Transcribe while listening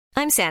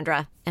I'm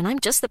Sandra, and I'm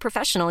just the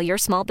professional your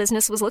small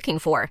business was looking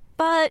for.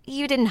 But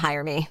you didn't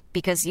hire me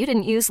because you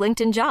didn't use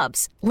LinkedIn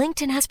Jobs.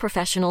 LinkedIn has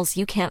professionals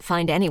you can't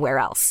find anywhere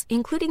else,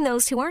 including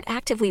those who aren't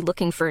actively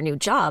looking for a new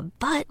job,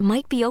 but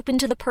might be open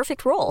to the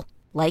perfect role,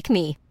 like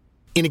me.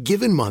 In a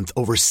given month,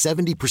 over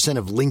 70%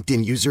 of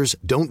LinkedIn users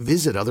don't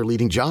visit other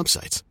leading job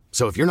sites.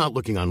 So if you're not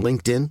looking on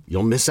LinkedIn,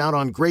 you'll miss out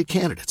on great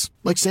candidates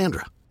like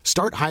Sandra.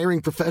 Start hiring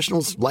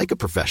professionals like a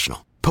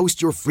professional.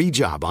 Post your free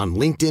job on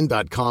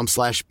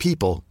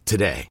linkedin.com/people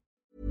today.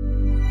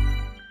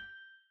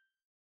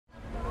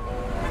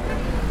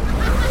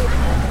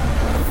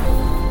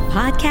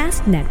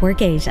 Podcast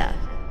Network Asia.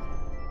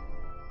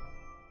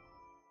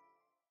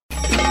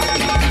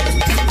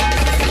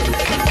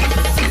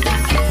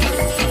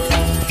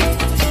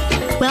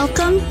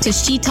 Welcome to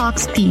She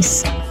Talks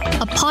Peace,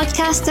 a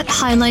podcast that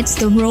highlights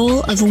the role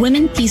of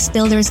women peace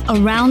builders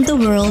around the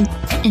world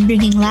in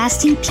bringing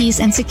lasting peace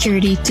and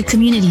security to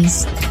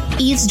communities.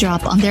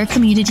 Eavesdrop on their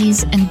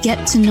communities and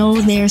get to know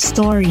their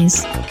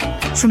stories.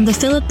 From the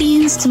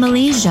Philippines to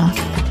Malaysia,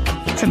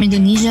 from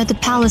Indonesia to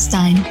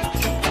Palestine,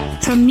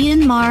 from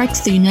Myanmar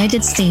to the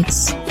United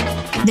States.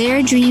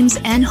 Their dreams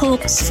and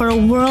hopes for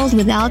a world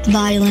without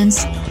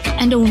violence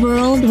and a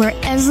world where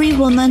every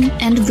woman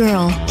and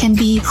girl can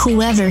be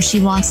whoever she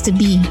wants to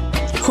be.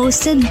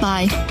 Hosted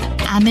by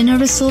Amina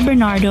Rasul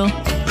Bernardo,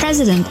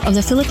 President of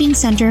the Philippine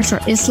Center for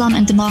Islam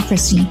and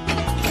Democracy.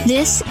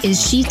 This is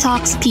She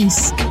Talks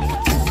Peace.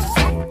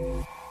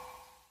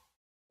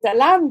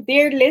 Salam,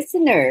 dear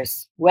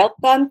listeners.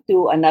 Welcome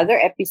to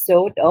another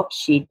episode of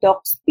She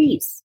Talks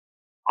Peace.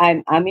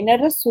 I'm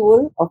Amina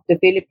Rasul of the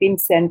Philippine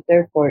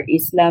Center for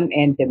Islam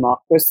and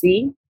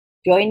Democracy,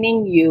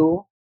 joining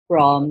you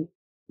from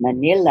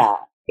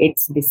Manila.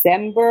 It's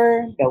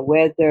December. The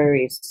weather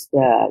is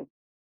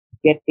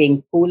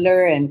getting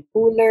cooler and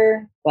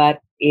cooler,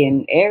 but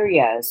in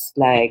areas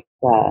like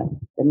the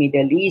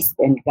Middle East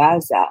and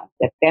Gaza,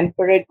 the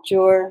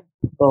temperature,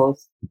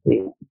 both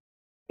the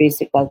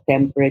physical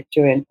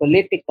temperature and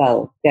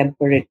political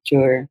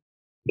temperature,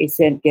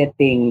 isn't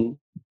getting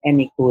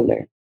any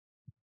cooler.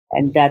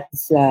 And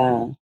that's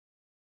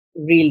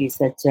really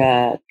such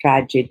a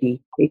tragedy,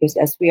 because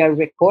as we are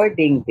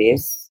recording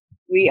this,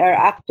 we are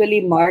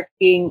actually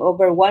marking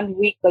over 1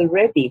 week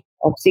already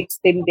of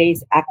 16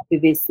 days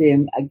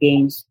activism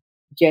against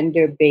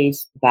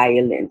gender-based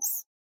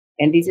violence.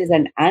 And this is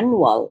an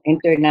annual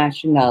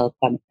international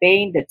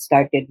campaign that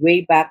started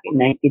way back in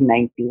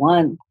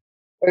 1991,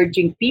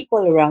 urging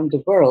people around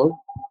the world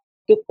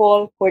to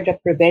call for the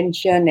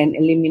prevention and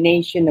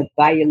elimination of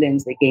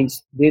violence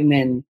against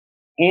women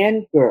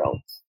and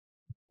girls.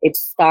 It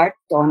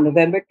starts on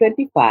November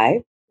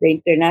 25, the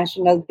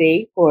International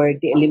Day for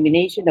the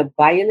Elimination of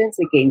Violence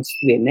Against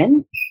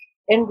Women,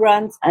 and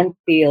runs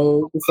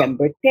until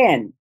December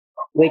 10,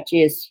 which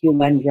is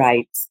Human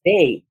Rights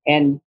Day.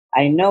 And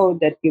I know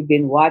that you've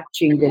been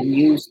watching the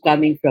news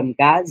coming from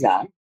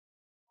Gaza,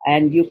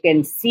 and you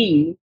can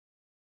see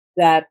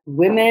that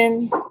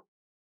women,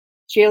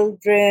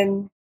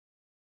 children,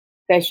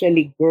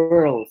 especially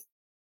girls,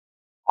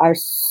 are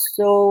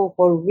so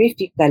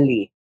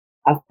horrifically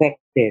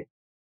affected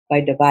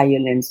by the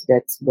violence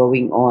that's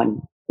going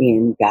on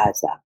in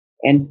Gaza.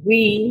 And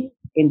we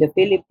in the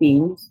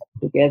Philippines,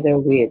 together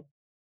with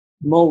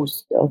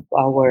most of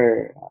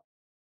our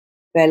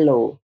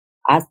fellow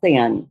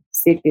ASEAN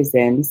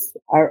citizens,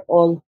 are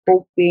all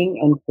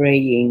hoping and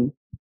praying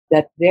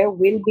that there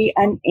will be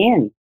an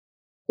end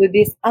to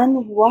this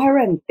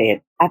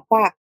unwarranted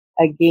attack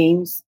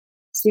against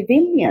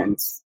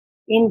civilians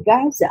in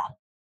Gaza.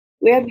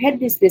 We have had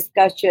this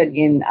discussion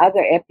in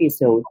other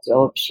episodes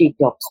of She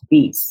Talks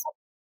Peace.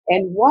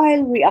 And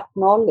while we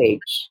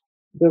acknowledge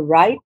the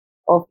right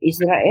of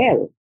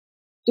Israel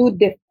to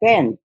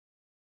defend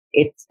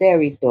its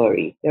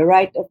territory, the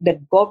right of the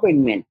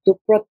government to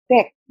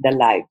protect the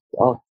lives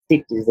of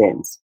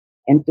citizens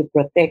and to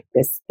protect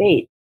the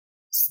state,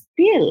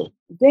 still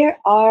there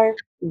are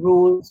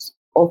rules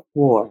of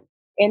war.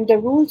 And the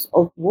rules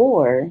of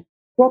war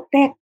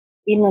protect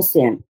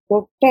innocent,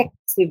 protect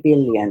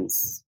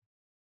civilians.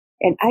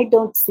 And I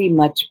don't see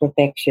much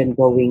protection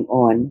going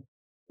on,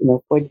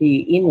 for the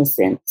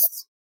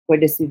innocents, for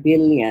the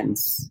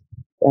civilians.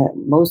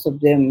 Most of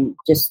them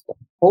just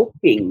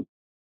hoping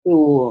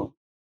to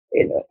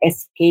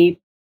escape,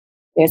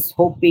 just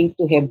hoping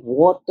to have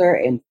water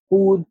and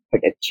food for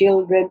the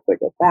children, for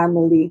the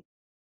family.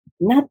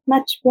 Not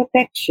much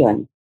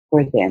protection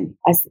for them,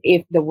 as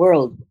if the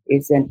world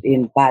isn't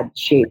in bad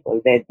shape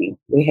already.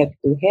 We have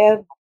to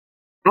have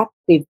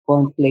active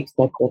conflicts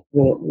that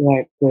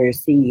we're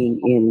seeing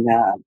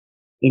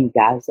in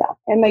Gaza.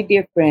 And my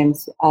dear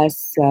friends,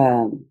 as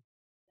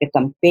the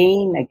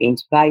campaign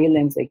against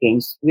violence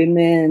against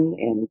women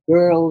and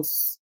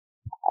girls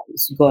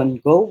is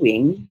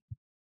going,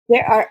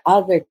 there are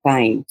other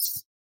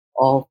kinds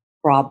of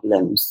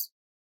problems,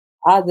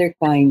 other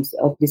kinds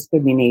of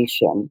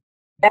discrimination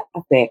that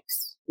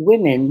affects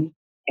women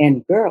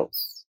and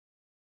girls.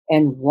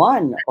 And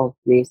one of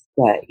these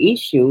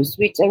issues,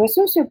 which I was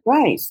so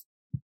surprised,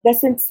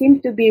 doesn't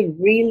seem to be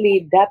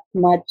really that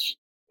much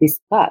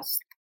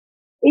discussed,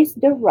 is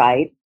the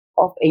right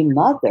of a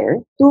mother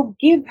to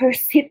give her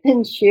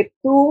citizenship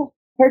to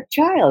her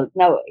child.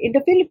 Now, in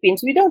the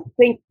Philippines, we don't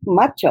think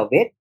much of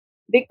it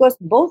because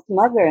both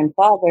mother and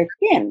father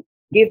can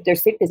give their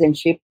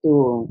citizenship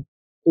to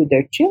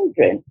their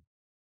children,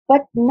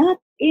 but not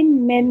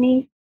in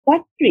many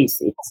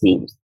countries, it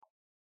seems.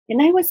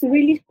 And I was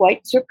really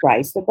quite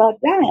surprised about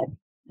that.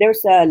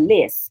 There's a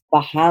list: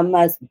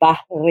 Bahamas,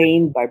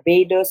 Bahrain,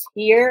 Barbados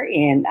here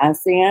in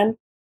ASEAN,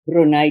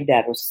 Brunei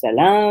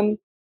Darussalam,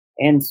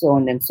 and so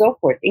on and so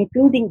forth,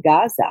 including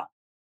Gaza.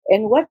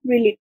 And what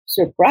really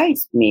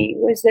surprised me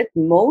was that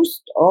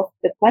most of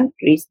the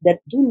countries that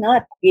do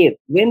not give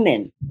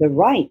women the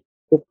right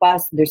to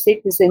pass their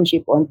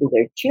citizenship on to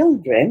their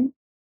children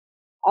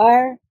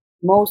are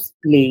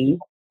mostly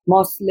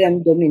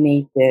Muslim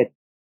dominated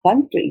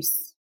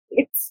countries.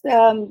 It's,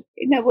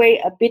 in a way,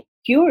 a bit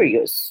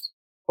curious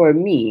for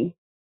me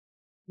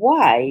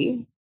why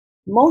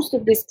most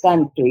of these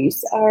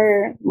countries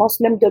are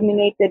Muslim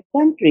dominated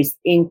countries,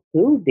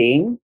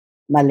 including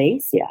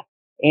Malaysia.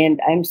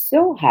 And I'm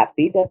so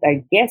happy that our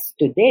guest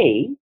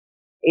today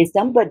is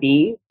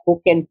somebody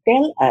who can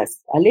tell us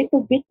a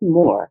little bit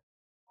more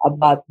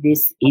about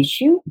this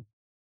issue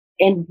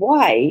and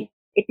why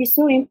it is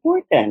so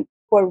important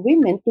for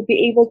women to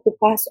be able to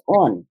pass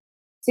on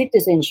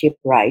citizenship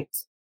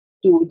rights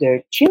to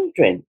their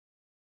children.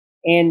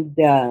 And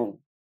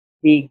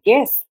the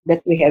guest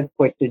that we have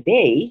for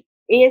today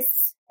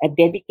is a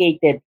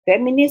dedicated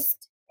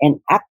feminist and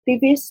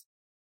activist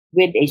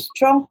with a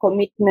strong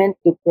commitment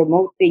to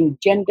promoting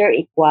gender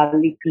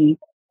equality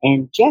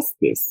and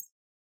justice.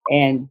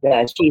 And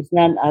she is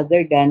none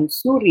other than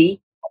Suri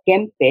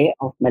Kempe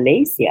of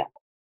Malaysia.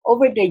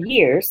 Over the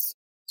years,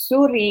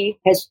 Suri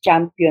has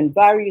championed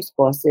various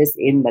causes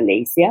in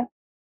Malaysia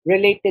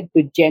related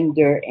to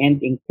gender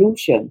and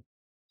inclusion.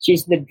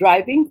 She's the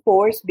driving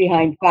force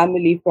behind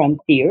Family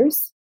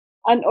Frontiers,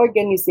 an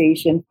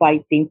organization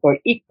fighting for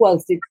equal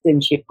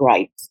citizenship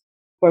rights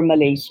for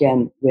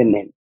Malaysian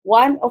women.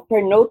 One of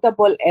her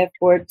notable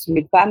efforts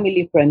with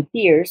Family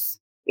Frontiers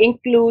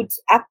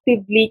includes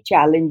actively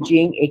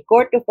challenging a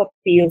Court of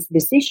Appeals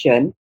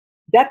decision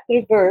that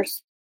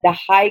reversed the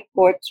High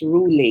Court's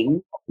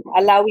ruling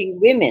allowing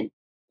women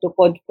to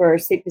confer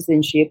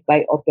citizenship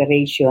by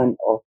operation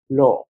of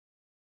law.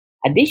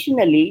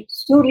 Additionally,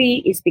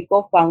 Suri is the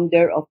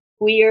co-founder of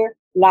Queer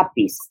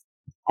Lapis,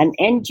 an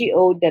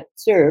NGO that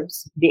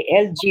serves the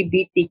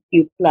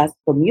LGBTQ plus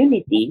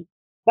community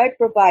by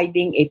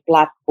providing a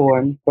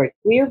platform for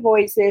queer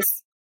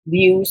voices,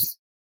 views,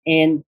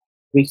 and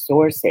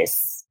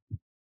resources.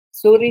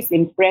 Suri's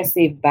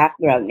impressive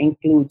background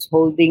includes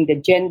holding the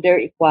Gender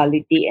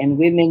Equality and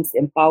Women's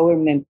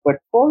Empowerment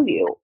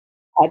portfolio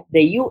at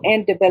the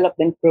UN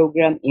Development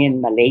Program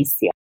in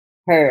Malaysia.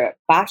 Her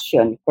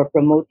passion for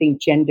promoting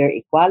gender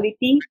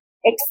equality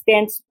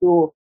extends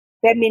to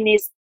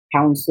feminist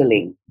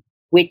counseling,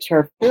 which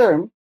her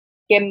firm,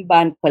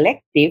 Kemban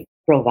Collective,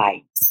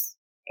 provides.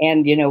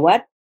 And you know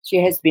what? She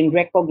has been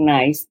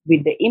recognized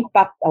with the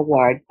Impact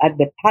Award at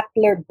the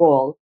Tatler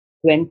Ball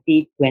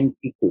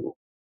 2022.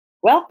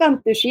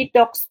 Welcome to She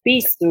Talks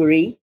Peace,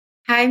 Suri.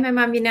 Hi, Ma'am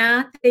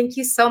Amina. Thank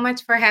you so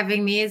much for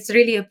having me. It's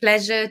really a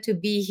pleasure to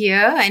be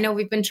here. I know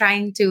we've been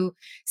trying to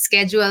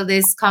schedule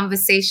this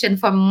conversation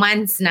for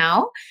months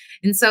now.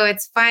 And so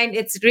it's fine.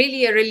 It's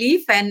really a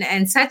relief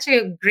and such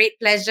a great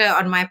pleasure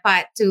on my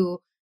part to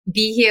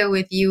be here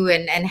with you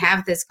and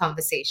have this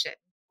conversation.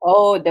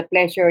 Oh, the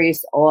pleasure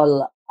is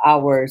all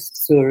ours,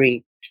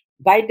 Suri.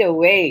 By the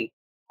way,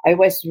 I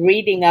was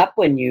reading up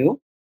on you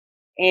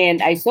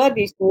and I saw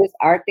this news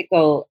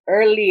article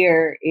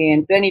earlier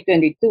in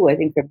 2022, I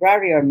think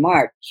February or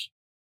March.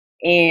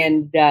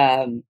 And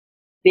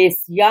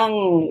this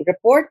young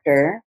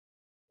reporter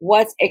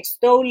was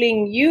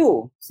extolling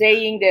you,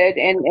 saying that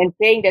and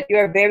saying that you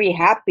are very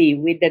happy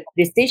with the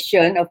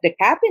decision of the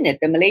cabinet,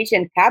 the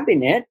Malaysian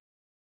cabinet,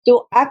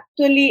 to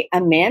actually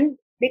amend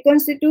the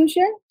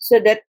constitution so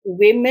that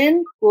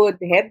women could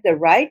have the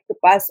right to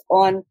pass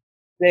on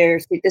their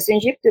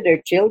citizenship to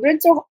their children.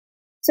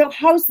 So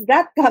how's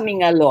that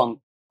coming along?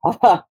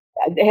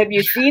 Have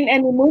you seen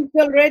any moves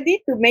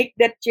already to make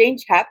that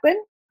change happen?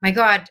 My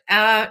God,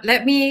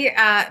 let me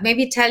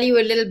maybe tell you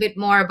a little bit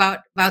more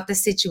about the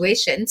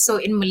situation. So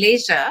in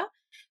Malaysia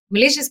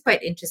is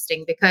quite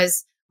interesting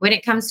because when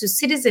it comes to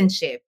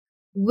citizenship,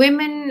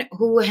 women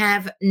who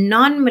have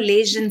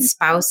non-Malaysian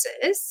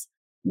spouses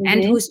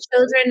and whose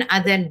children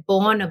are then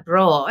born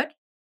abroad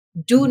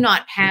do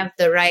not have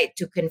the right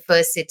to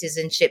confer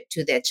citizenship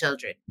to their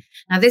children.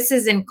 Now, this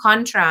is in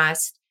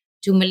contrast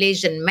to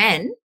Malaysian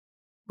men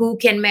who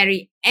can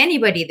marry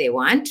anybody they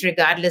want,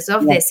 regardless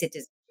of their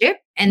citizenship.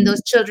 And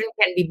those children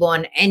can be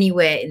born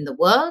anywhere in the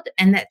world.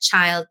 And that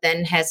child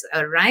then has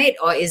a right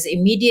or is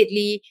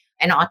immediately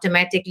and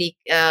automatically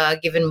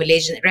given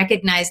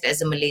recognized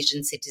as a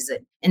Malaysian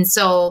citizen. And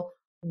so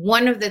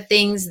one of the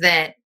things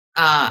that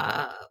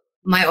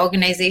my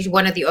organization,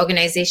 one of the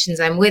organizations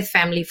I'm with,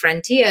 Family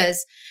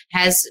Frontiers,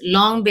 has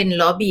long been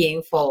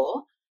lobbying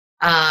for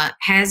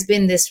has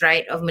been this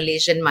right of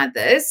Malaysian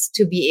mothers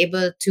to be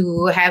able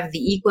to have the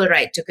equal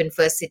right to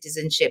confer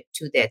citizenship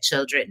to their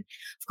children.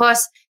 Of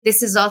course,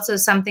 this is also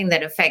something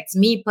that affects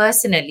me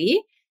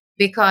personally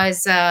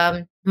because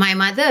my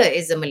mother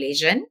is a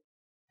Malaysian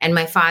and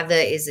my father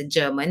is a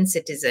German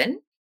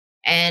citizen.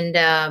 And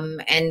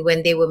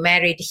when they were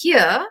married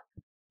here,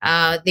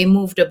 they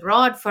moved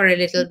abroad for a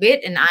little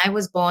bit, and I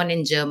was born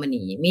in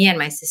Germany. Me and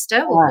my sister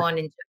were born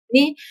in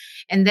Germany,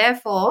 and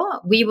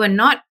therefore we were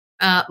not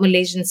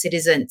Malaysian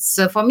citizens.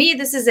 So for me,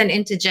 this is an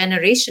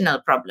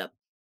intergenerational problem.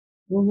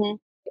 Mm-hmm.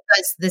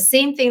 Because the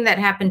same thing that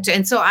happened to,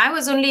 and so I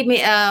was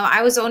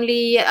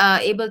only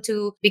able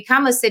to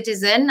become a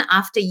citizen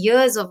after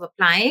years of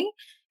applying.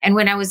 And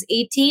when I was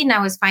 18,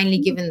 I was finally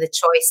given the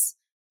choice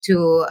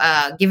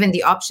given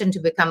the option to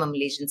become a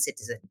Malaysian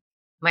citizen.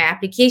 My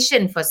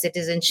application for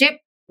citizenship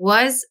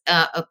was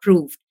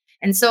approved.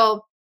 And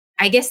so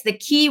I guess the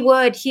key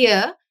word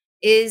here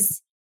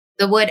is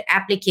the word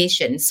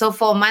application. So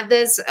for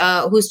mothers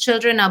whose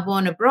children are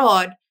born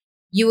abroad,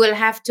 you will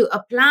have to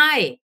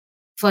apply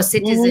for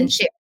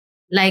citizenship.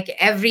 Like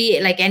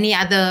any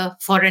other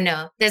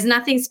foreigner. There's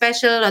nothing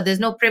special, or there's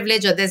no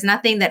privilege, or there's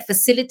nothing that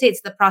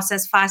facilitates the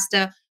process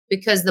faster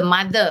because the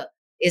mother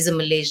is a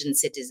Malaysian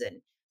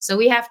citizen. So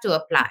we have to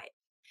apply.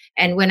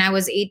 And when I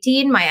was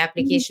 18, my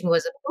application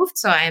was approved.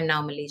 So I am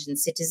now a Malaysian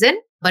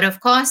citizen. But of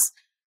course,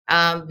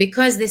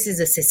 because this is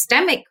a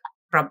systemic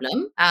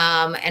problem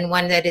and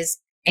one that is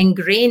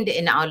ingrained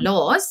in our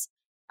laws,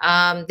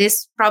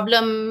 this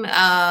problem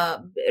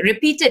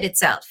repeated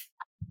itself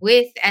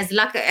with,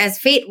 as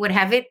fate would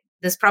have it,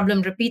 this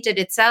problem repeated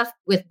itself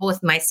with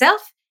both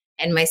myself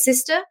and my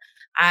sister.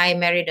 I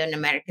married an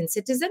American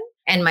citizen,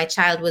 and my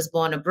child was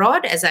born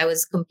abroad as I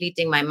was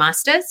completing my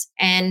master's.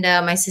 And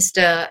my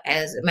sister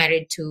is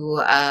married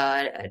to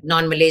a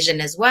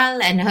non-Malaysian as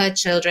well, and her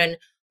children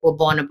were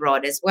born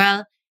abroad as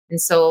well. And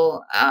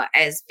so,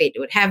 as fate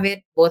would have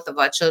it, both of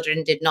our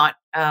children did not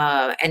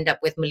end up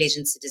with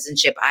Malaysian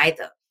citizenship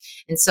either.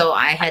 And so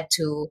I had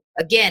to,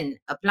 again,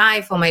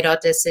 apply for my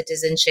daughter's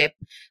citizenship.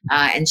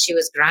 And she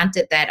was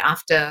granted that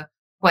after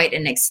quite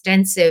an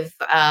extensive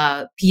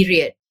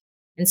period.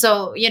 And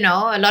so,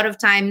 a lot of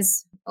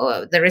times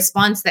the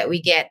response that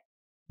we get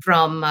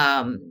from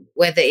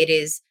whether it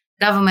is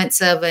government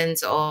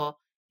servants or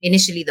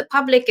initially the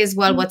public is,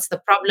 well, what's the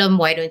problem?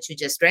 Why don't you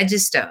just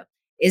register?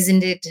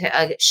 Isn't it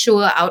a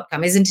sure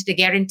outcome? Isn't it a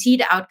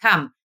guaranteed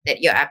outcome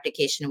that your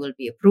application will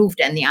be approved?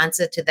 And the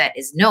answer to that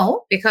is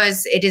no,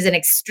 because it is an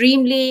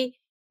extremely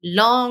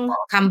long,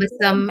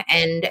 cumbersome,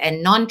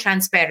 and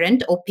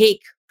non-transparent,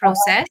 opaque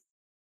process,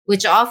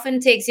 which often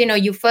takes,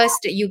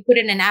 you put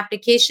in an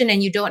application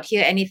and you don't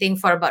hear anything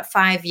for about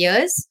 5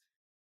 years.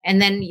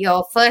 And then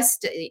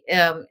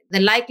the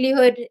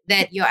likelihood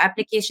that your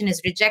application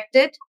is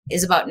rejected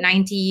is about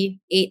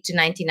 98 to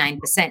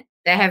 99%.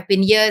 There have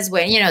been years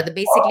when,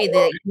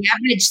 the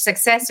average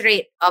success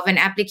rate of an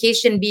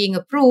application being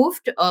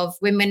approved of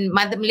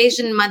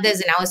Malaysian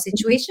mothers in our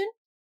situation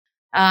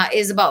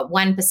is about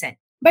 1%.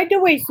 By the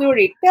way,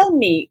 Suri, tell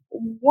me,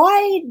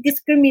 why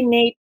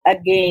discriminate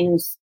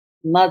against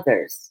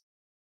mothers?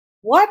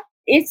 What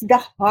is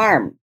the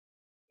harm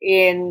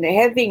in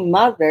having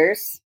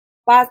mothers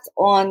pass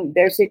on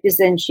their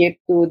citizenship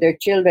to their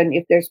children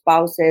if their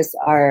spouses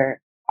are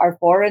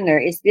foreigner?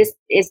 Is this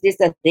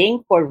a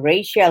thing for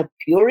racial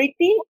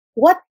purity?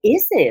 What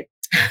is it?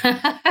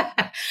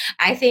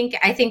 I think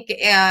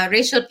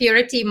racial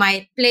purity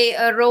might play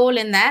a role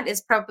in that.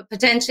 Is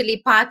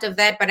potentially part of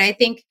that, but I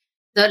think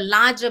the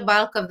larger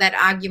bulk of that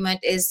argument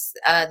is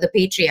the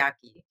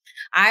patriarchy.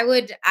 I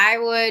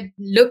would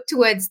look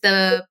towards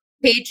the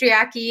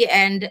patriarchy,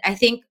 and I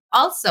think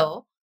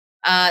also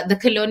the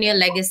colonial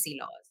legacy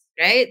laws.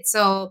 Right.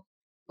 So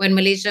when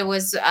Malaysia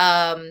was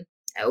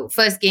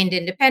first gained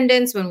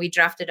independence, when we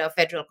drafted our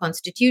federal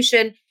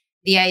constitution,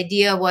 the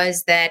idea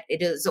was that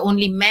it is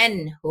only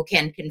men who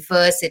can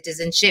confer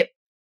citizenship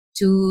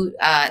to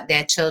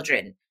their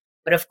children.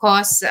 But of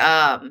course,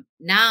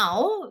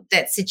 now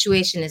that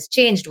situation has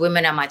changed.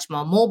 Women are much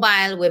more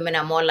mobile. Women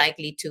are more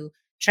likely to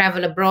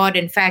travel abroad.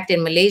 In fact,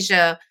 in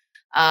Malaysia,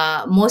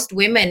 most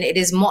women, it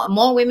is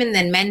more women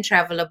than men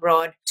travel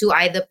abroad to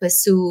either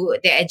pursue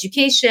their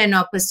education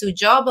or pursue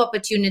job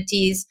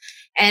opportunities.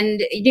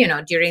 And,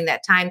 during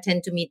that time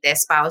tend to meet their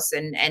spouse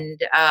and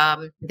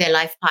their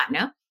life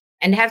partner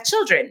and have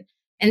children.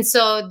 And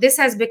so this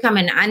has become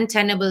an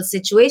untenable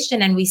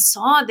situation. And we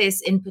saw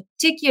this in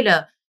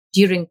particular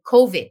during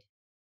COVID,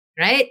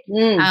 right?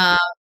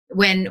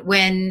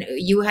 When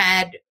you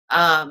had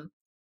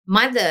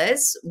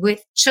mothers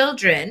with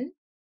children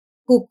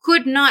who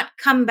could not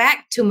come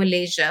back to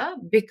Malaysia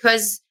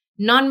because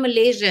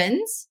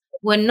non-Malaysians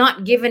were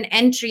not given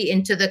entry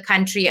into the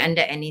country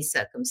under any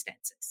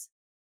circumstances.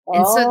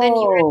 And so then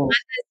you had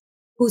mothers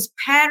whose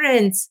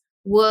parents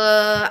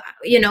were,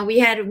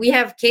 we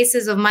have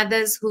cases of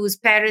mothers whose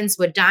parents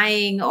were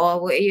dying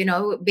or,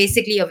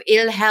 basically of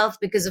ill health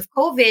because of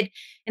COVID,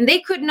 and they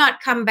could not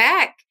come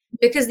back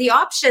because the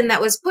option that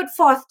was put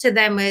forth to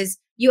them is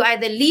you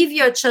either leave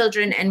your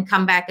children and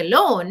come back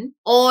alone,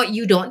 or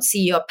you don't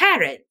see your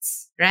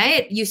parents,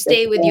 right? You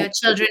stay with your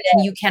children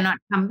and you cannot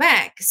come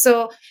back.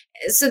 So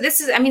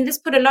this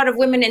put a lot of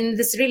women in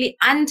this really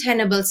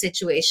untenable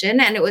situation.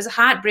 And it was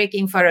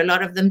heartbreaking for a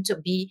lot of them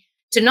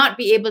to not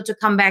be able to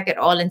come back at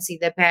all and see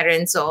their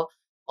parents,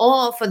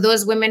 or for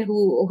those women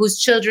whose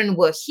children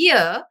were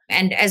here.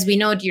 And as we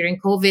know, during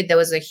COVID, there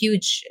was a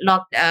huge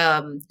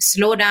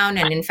slowdown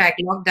and in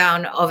fact,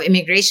 lockdown of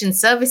immigration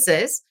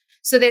services.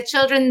 So their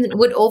children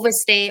would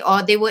overstay,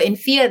 or they were in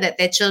fear that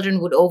their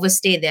children would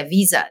overstay their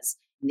visas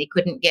and they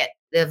couldn't get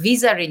the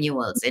visa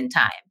renewals in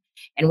time.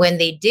 And when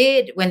they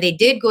did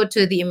go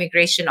to the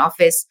immigration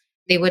office,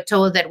 they were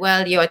told that,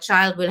 well, your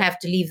child will have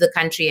to leave the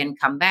country and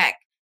come back.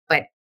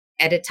 But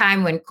at a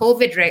time when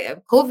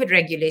COVID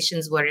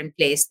regulations were in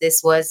place,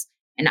 this was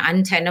an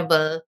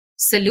untenable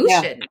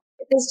solution. Yeah.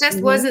 This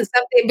just wasn't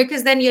something,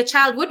 because then your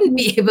child wouldn't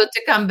be able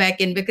to come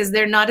back in because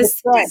they're not a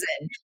citizen.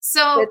 Right.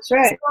 So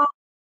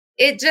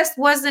it just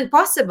wasn't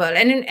possible.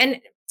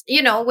 And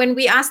when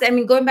we asked,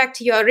 going back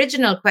to your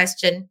original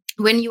question,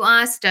 when you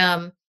asked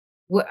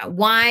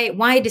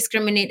why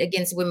discriminate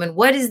against women,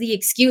 what is the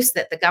excuse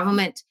that the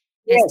government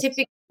has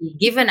typically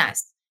given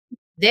us?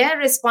 Their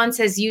response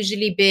has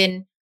usually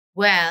been,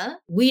 well,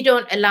 we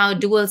don't allow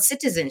dual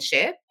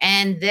citizenship,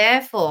 and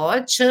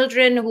therefore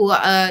children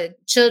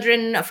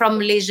from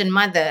Malaysian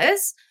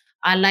mothers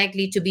are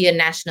likely to be a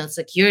national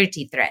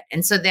security threat.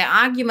 And so their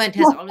argument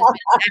has always been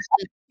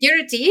national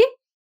security.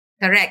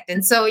 Correct.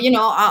 And so,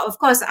 of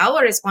course,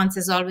 our response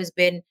has always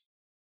been,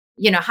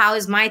 how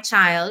is my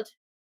child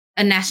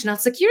a national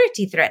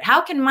security threat?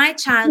 How can my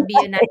child be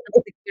a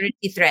national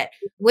security threat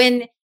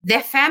when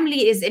their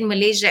family is in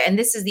Malaysia and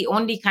this is the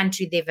only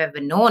country they've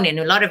ever known? In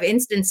a lot of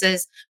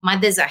instances,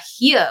 mothers are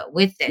here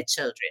with their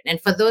children.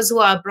 And for those who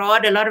are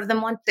abroad, a lot of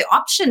them want the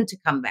option to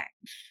come back.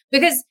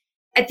 Because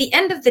at the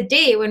end of the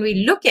day, when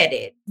we look at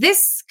it,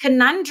 this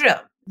conundrum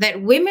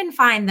that women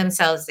find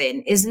themselves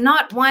in is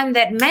not one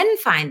that men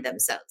find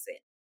themselves in.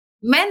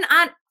 Men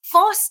aren't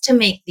forced to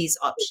make these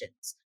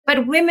options,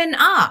 but women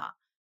are.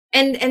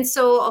 And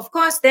so, of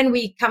course, then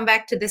we come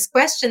back to this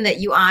question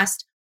that you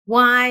asked,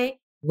 why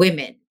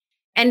women?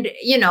 And,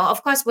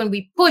 of course, when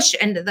we push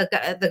and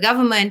the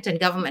government and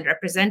government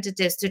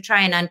representatives to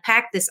try and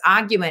unpack this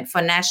argument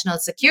for national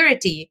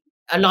security,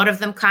 a lot of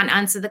them can't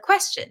answer the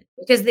question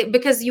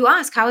because you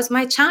ask, how is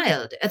my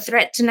child a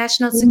threat to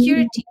national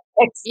security?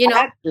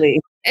 Exactly.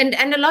 And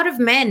a lot of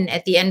men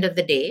at the end of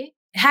the day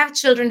have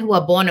children who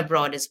are born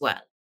abroad as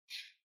well.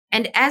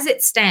 And as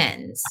it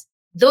stands,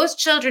 those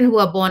children who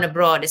are born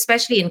abroad,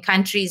 especially in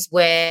countries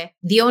where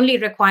the only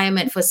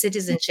requirement for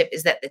citizenship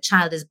is that the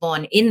child is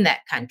born in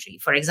that country,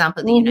 for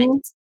example,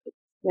 the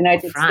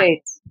United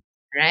States,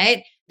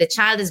 right? The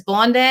child is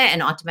born there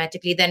and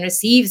automatically then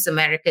receives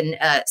American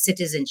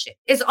citizenship,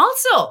 is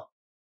also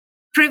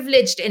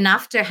privileged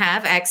enough to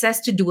have access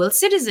to dual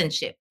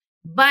citizenship.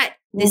 But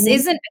this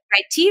isn't a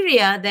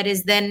criteria that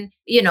is then,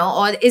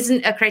 or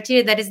isn't a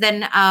criteria that is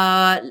then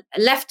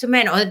left to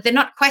men, or they're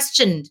not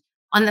questioned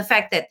on the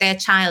fact that their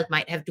child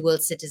might have dual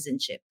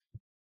citizenship.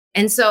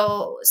 And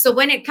so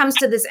when it comes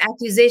to this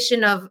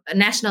accusation of a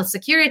national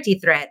security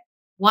threat,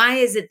 why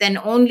is it then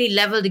only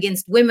leveled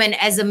against women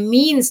as a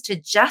means to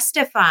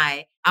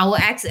justify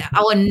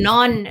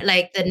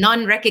the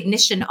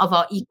non-recognition of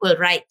our equal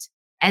right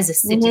as a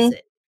citizen?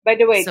 By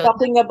the way,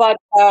 talking about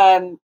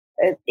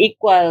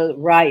equal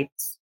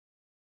rights,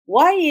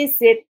 why is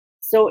it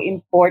so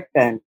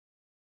important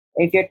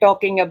if you're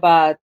talking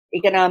about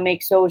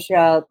economic,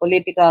 social,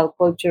 political,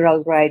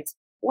 cultural rights?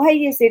 Why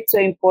is it so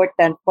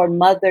important for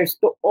mothers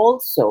to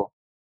also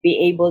be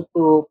able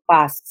to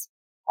pass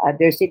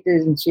their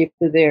citizenship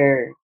to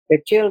their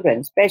children,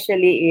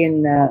 especially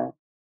in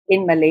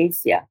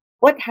Malaysia?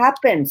 What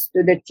happens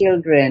to the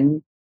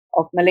children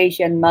of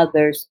Malaysian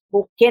mothers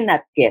who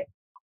cannot get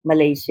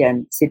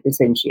Malaysian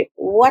citizenship?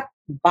 What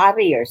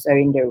barriers are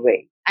in their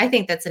way? I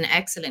think that's an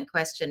excellent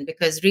question,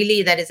 because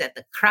really that is at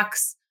the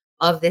crux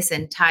of this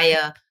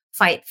entire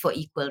fight for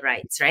equal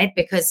rights, right?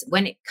 Because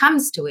when it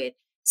comes to it,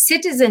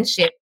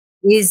 citizenship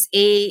is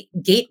a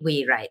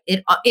gateway right.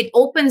 It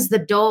opens the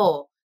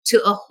door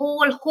to a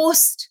whole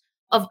host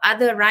of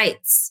other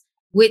rights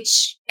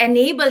which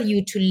enable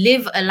you to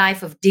live a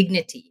life of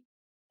dignity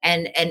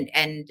and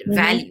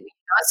value.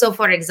 So,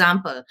 for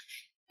example,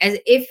 as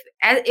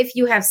if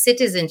you have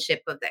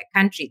citizenship of that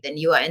country, then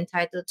you are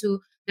entitled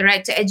to the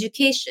right to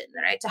education,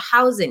 the right to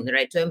housing, the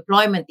right to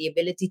employment, the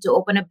ability to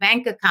open a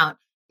bank account,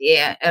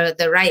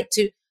 the right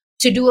to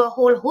do a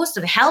whole host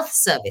of health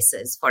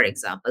services, for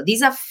example.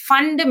 These are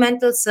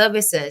fundamental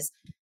services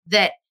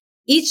that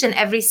each and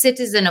every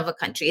citizen of a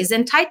country is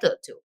entitled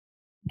to.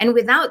 And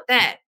without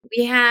that,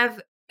 we have,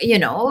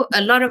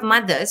 a lot of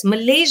mothers,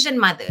 Malaysian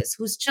mothers,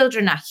 whose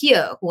children are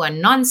here, who are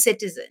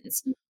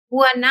non-citizens,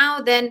 who are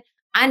now then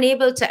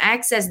unable to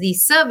access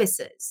these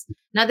services.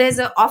 Now, there's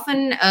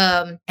often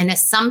an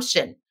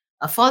assumption,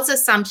 a false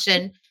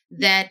assumption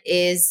that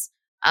is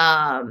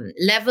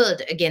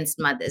leveled against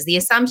mothers. The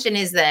assumption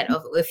is that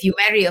if you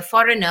marry a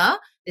foreigner,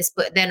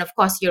 then of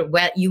course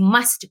you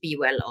must be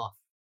well off.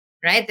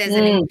 right? There's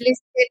an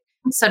implicit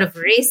sort of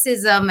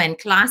racism and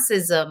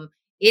classism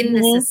in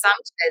this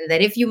assumption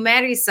that if you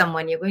marry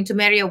someone, you're going to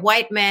marry a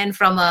white man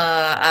from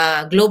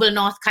a global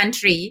north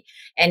country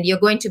and you're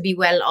going to be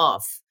well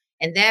off.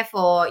 And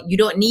therefore, you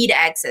don't need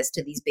access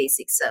to these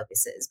basic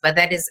services. But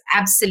that is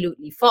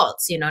absolutely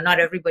false. Not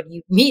everybody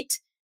you meet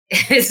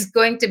is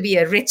going to be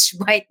a rich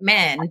white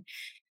man.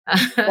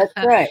 That's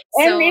right.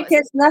 And it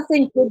has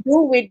nothing to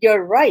do with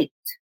your right.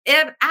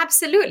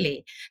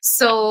 Absolutely.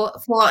 So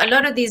for a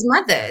lot of these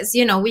mothers,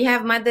 we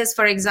have mothers,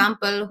 for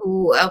example,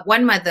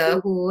 one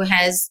mother who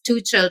has two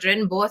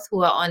children, both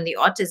who are on the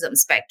autism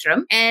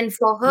spectrum. And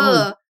for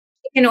her,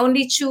 she can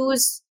only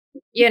choose,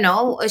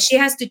 she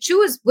has to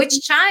choose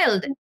which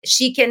child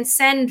she can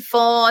send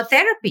for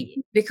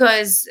therapy,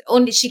 because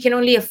she can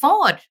only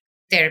afford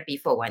therapy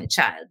for one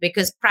child,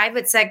 because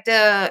private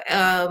sector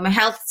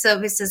health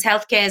services,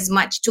 healthcare is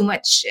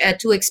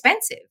too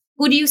expensive.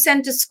 Who do you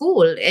send to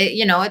school?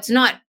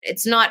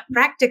 It's not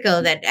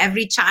practical that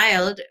every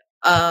child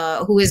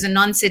who is a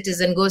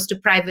non-citizen goes to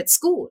private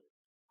school.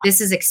 This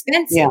is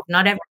expensive. Yeah.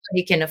 Not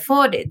everybody can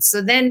afford it.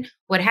 So then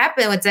what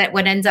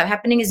ends up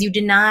happening is you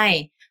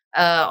deny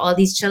all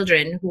these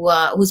children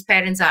whose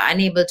parents are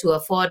unable to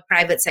afford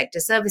private sector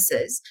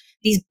services,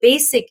 these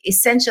basic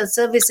essential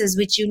services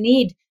which you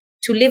need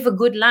to live a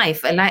good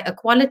life, a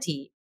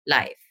quality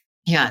life.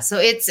 Yeah, so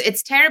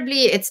it's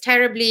terribly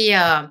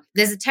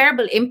there's a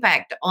terrible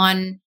impact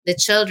on the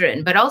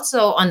children, but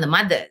also on the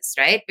mothers,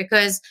 right?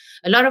 Because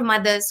a lot of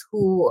mothers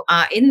who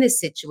are in this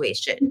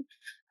situation,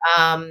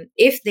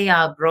 if they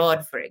are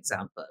abroad, for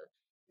example,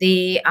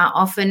 they are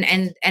often,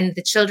 and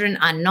the children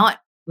are not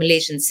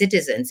Malaysian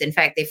citizens. In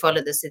fact, they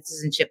follow the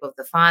citizenship of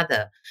the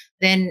father.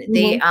 Then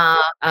they are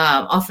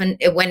often,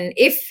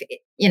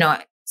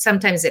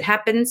 sometimes it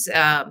happens,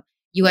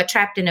 you are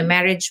trapped in a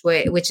marriage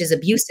which is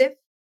abusive.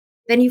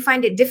 Then you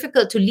find it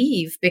difficult to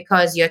leave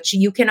because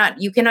you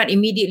cannot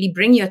immediately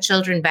bring your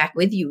children back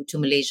with you to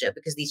Malaysia,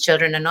 because these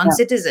children are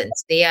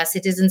non-citizens. They are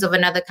citizens of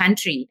another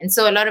country. And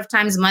so a lot of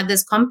times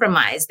mothers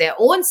compromise their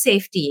own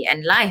safety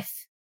and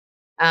life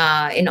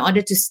in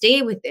order to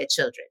stay with their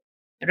children,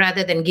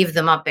 rather than give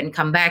them up and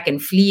come back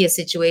and flee a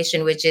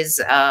situation which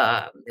is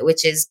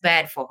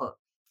bad for her.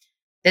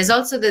 There's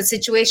also the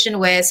situation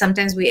where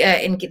sometimes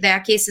there are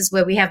cases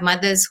where we have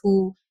mothers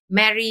who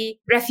marry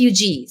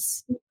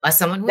refugees or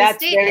someone who is stateless.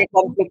 That's very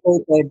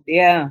complicated,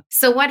 yeah.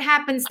 So what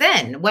happens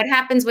then? What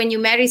happens when you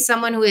marry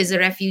someone who is a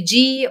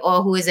refugee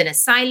or who is an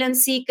asylum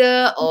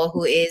seeker or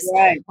who is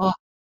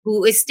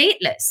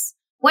stateless?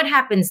 What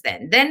happens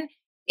then? Then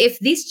if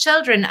these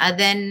children are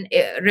then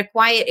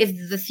required, if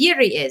the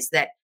theory is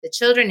that the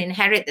children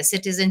inherit the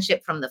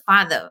citizenship from the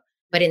father,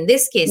 but in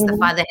this case, the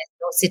father has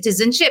no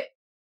citizenship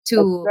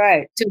to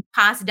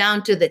pass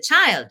down to the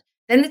child,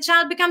 then the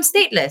child becomes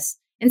stateless.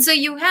 And so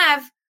you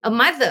have a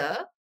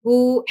mother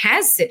who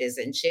has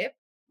citizenship,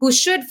 who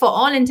should, for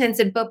all intents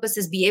and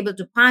purposes, be able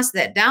to pass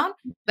that down.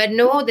 But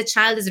no, the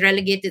child is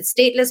relegated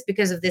stateless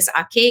because of this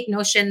archaic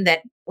notion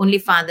that only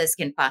fathers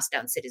can pass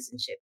down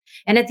citizenship.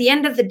 And at the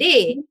end of the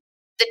day,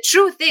 the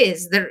truth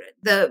is,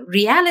 the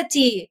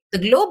reality, the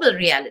global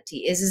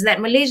reality is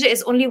that Malaysia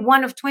is only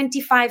one of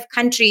 25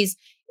 countries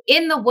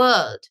in the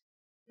world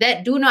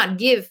that do not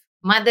give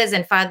mothers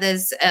and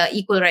fathers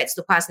equal rights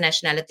to pass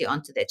nationality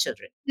onto their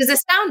children. It's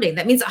astounding.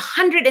 That means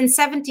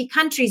 170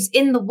 countries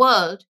in the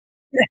world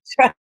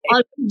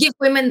all give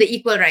women the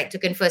equal right to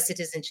confer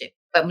citizenship.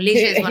 But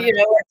Malaysia is one of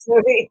them.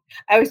 Sorry.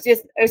 I was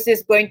just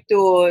going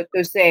to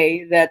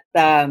say that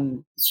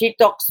She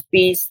Talks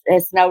Peace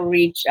has now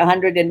reached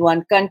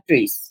 101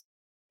 countries.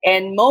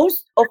 And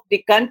most of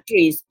the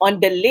countries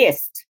on the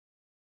list,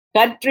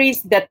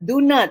 countries that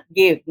do not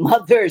give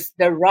mothers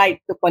the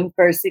right to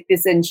confer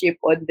citizenship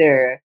on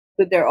to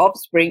their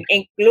offspring,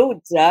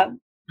 includes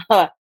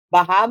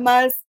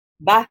Bahamas,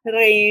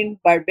 Bahrain,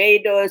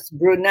 Barbados,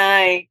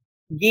 Brunei,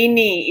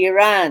 Guinea,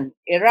 Iran,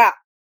 Iraq,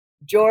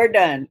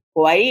 Jordan,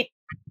 Kuwait,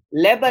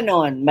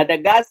 Lebanon,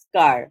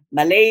 Madagascar,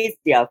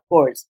 Malaysia, of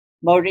course,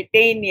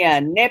 Mauritania,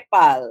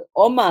 Nepal,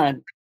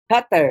 Oman,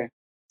 Qatar,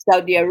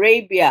 Saudi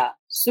Arabia,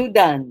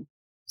 Sudan,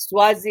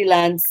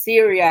 Swaziland,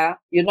 Syria,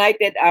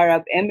 United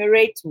Arab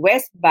Emirates,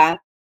 West Bank,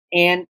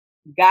 and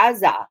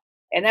Gaza.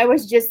 And I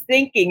was just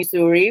thinking,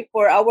 Suri,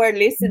 for our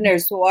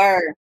listeners who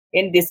are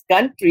in these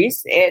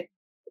countries, they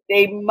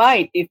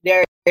might, if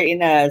they're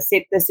in a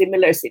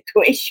similar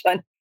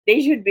situation,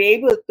 they should be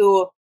able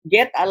to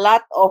get a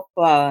lot of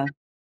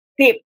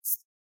tips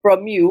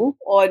from you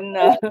on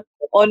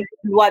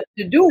what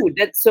to do.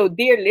 So,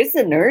 dear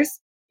listeners,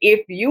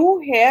 if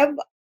you have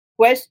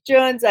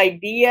questions,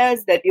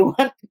 ideas that you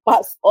want to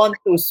pass on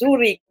to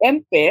Suri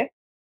Kempe,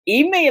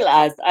 email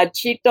us at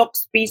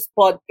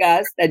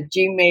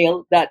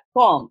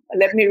shetalkspeacepodcast@gmail.com.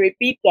 Let me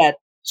repeat that,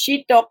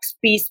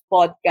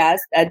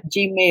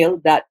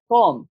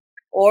 shetalkspeacepodcast@gmail.com,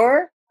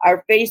 or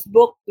our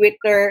Facebook,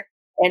 Twitter,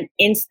 and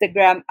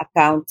Instagram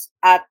accounts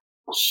at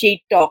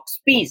She Talks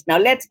Peace. Now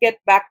let's get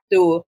back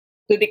to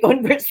the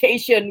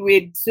conversation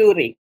with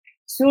Suri.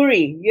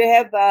 Suri, you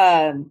have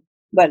a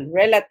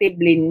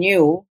relatively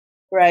new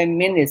Prime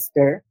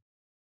Minister.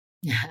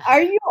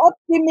 Are you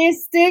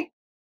optimistic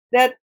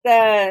that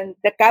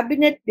the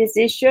cabinet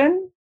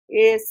decision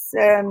is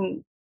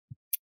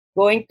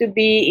going to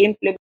be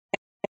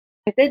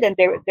implemented and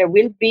there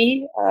will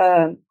be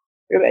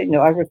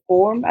a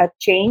reform, a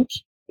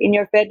change in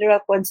your federal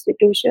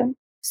constitution?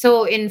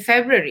 So in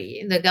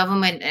February, the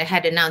government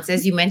had announced,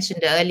 as you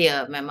mentioned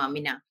earlier, Ma'am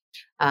Amina,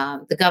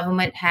 the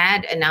government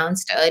had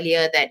announced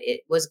earlier that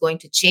it was going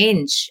to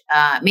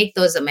make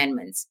those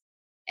amendments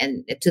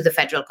and to the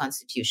federal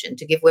constitution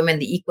to give women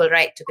the equal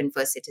right to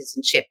confer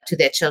citizenship to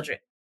their children.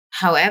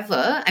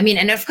 However, I mean,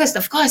 and of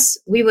course,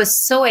 we were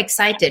so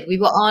excited. We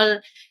were all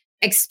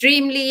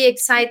extremely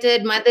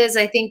excited. Mothers,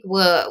 I think,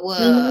 were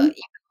Mhm.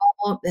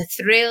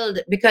 thrilled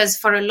because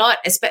for a lot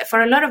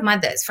of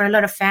mothers, for a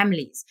lot of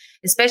families,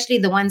 especially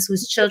the ones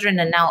whose children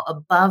are now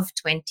above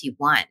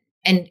 21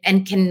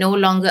 and can no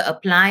longer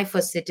apply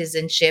for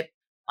citizenship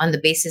on the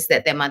basis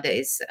that their mother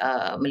is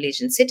a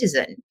Malaysian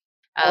citizen.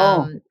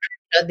 Oh,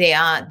 They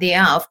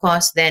are of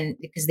course then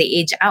because they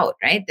age out,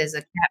 right? There's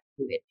a cap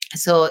to it.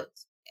 So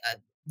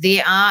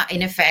they are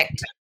in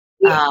effect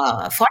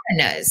yeah.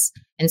 foreigners.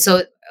 And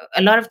so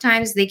a lot of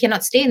times they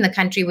cannot stay in the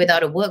country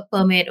without a work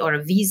permit or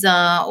a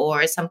visa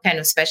or some kind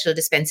of special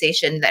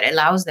dispensation that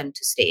allows them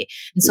to stay.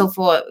 And so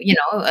for,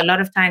 a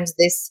lot of times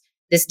this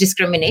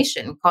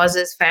discrimination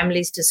causes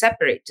families to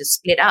separate, to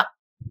split up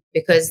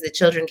because the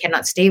children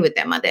cannot stay with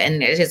their mother.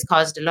 And it has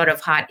caused a lot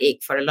of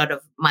heartache for a lot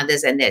of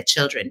mothers and their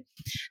children.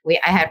 We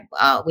have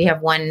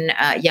one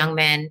young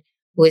man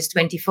who is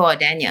 24,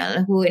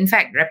 Daniel, who in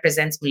fact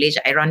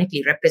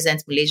ironically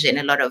represents Malaysia in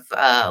a lot of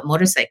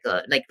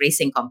motorcycle, like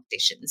racing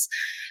competitions.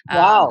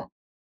 Wow.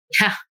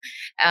 Yeah,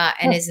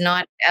 and is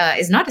not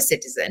a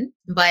citizen,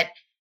 but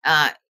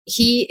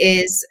he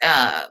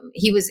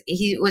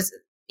was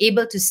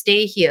able to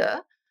stay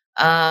here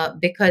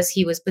because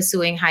he was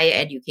pursuing higher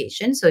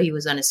education. So he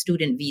was on a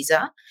student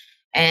visa,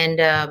 and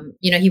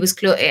he was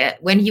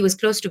when he was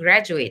close to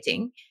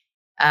graduating.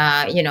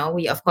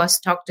 We of course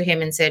talked to him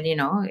and said,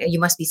 you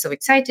must be so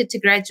excited to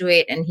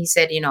graduate. And he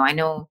said, I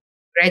know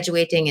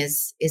graduating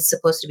is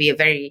supposed to be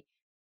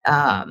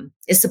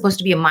is supposed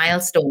to be a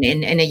milestone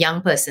in a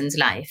young person's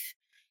life.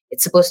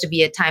 It's supposed to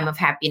be a time of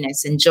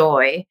happiness and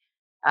joy.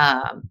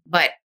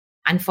 But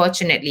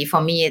unfortunately for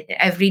me,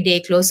 every day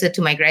closer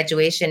to my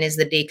graduation is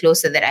the day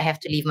closer that I have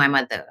to leave my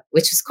mother,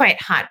 which is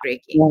quite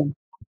heartbreaking. Yeah.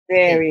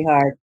 Very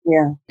hard.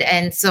 Yeah.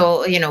 And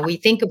so, we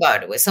think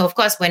about it. So, of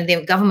course, when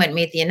the government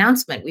made the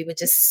announcement, we were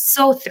just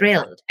so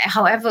thrilled.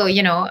 However,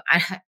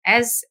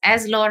 as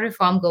law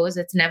reform goes,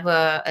 it's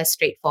never a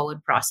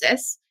straightforward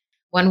process.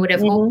 One would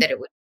have hoped Mhm. that it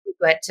would be.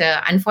 But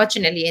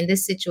unfortunately, in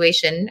this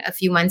situation, a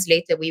few months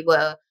later, we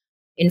were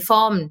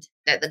informed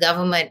that the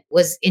government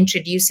was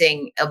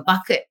introducing a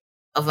bucket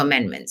of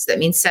amendments. That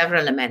means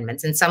several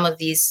amendments. And some of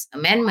these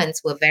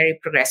amendments were very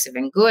progressive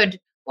and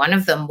good. One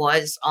of them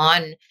was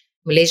on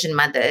Malaysian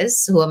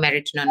mothers who are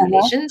married to Uh-huh.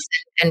 non-Malaysians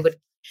and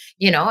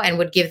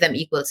would give them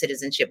equal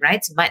citizenship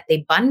rights. But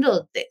they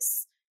bundled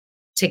this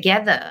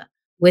together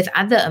with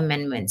other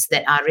amendments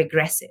that are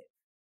regressive.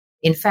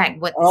 In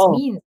fact, what this Oh.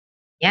 means,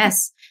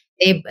 yes,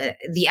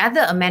 the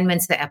other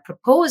amendments that are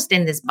proposed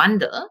in this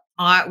bundle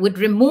would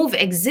remove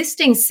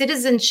existing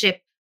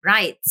citizenship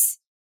rights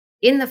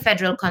in the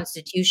federal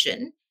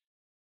constitution,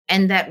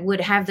 and that would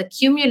have the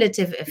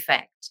cumulative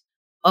effect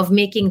of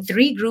making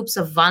three groups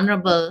of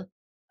vulnerable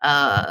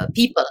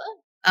people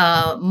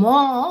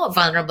more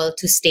vulnerable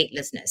to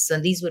statelessness. So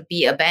these would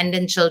be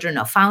abandoned children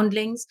or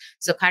foundlings.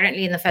 So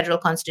currently in the federal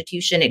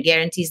constitution, it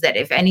guarantees that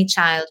if any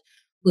child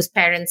whose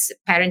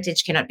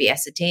parentage cannot be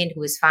ascertained,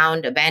 who is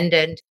found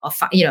abandoned or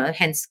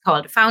hence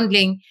called a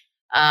foundling,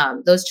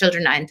 those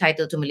children are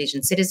entitled to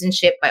Malaysian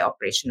citizenship by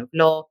operation of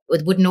law,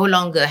 would no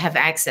longer have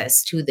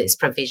access to this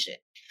provision.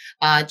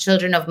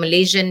 Children of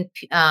Malaysians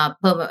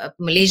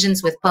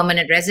with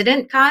permanent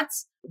resident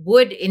cards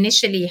would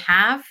initially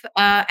have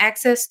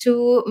access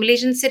to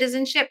Malaysian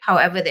citizenship.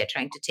 However, they're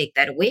trying to take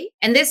that away.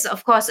 And this,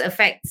 of course,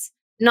 affects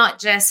not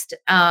just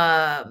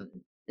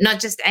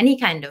any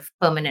kind of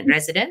permanent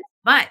resident,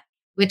 but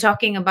we're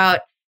talking about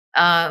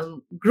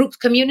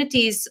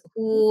communities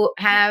who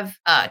have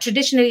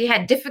traditionally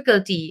had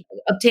difficulty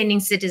obtaining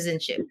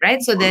citizenship,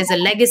 right? So there's a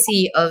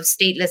legacy of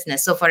statelessness.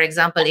 So, for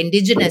example,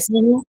 indigenous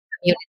Mhm.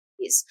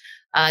 communities,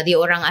 the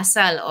orang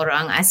asal,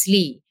 orang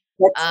asli,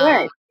 That's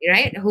right.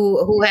 right,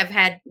 who have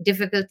had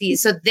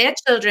difficulties. So their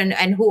children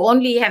and who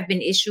only have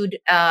been issued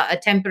a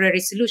temporary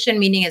solution,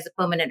 meaning as a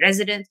permanent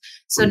resident.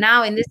 So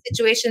now in this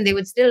situation, they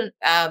would still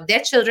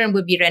their children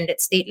would be rendered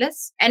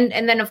stateless. And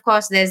then of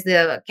course there's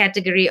the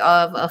category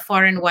of a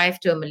foreign wife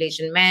to a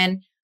Malaysian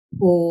man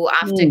who,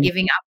 after Mm.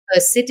 giving up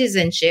her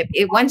citizenship,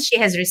 once she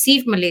has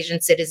received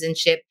Malaysian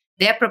citizenship,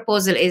 their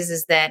proposal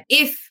is that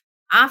if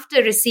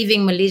after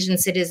receiving Malaysian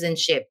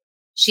citizenship,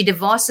 she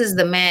divorces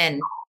the man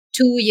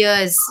 2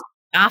 years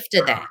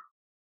after that,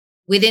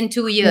 within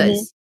 2 years,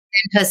 Mhm.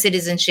 then her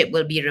citizenship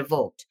will be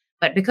revoked.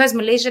 But because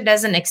Malaysia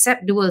doesn't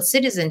accept dual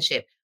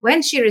citizenship,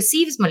 when she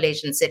receives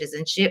Malaysian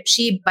citizenship,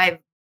 she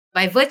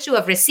by virtue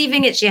of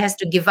receiving it, she has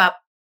to give up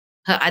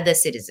her other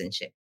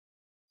citizenship.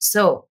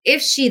 So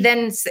if she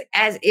then,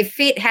 as if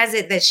fate has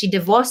it that she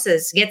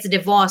gets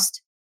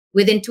divorced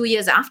within 2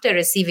 years after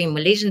receiving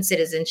Malaysian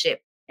citizenship,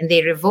 and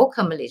they revoke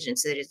her Malaysian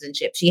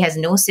citizenship, she has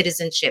no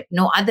citizenship,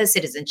 no other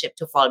citizenship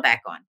to fall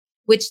back on,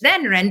 which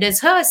then renders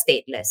her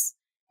stateless.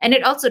 And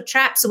it also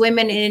traps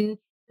women in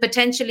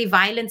potentially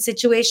violent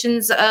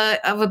situations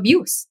of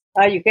abuse.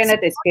 You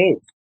cannot escape.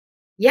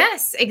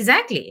 Yes,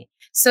 exactly.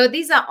 So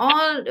these are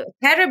all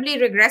terribly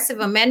regressive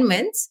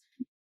amendments,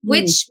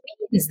 which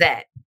means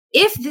that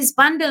if this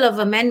bundle of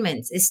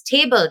amendments is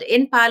tabled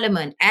in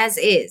Parliament as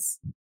is,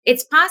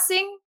 it's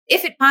passing.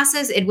 If it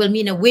passes, it will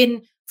mean a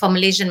win for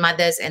Malaysian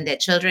mothers and their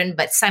children,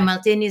 but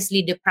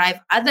simultaneously deprive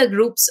other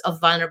groups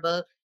of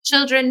vulnerable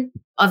children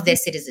of their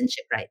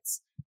citizenship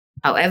rights.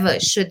 However,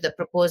 should the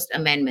proposed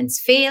amendments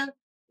fail,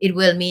 it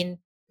will mean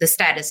the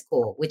status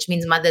quo, which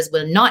means mothers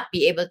will not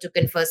be able to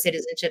confer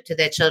citizenship to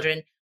their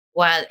children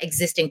while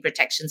existing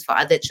protections for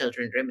other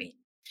children remain.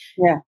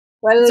 Yeah.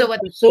 Well, So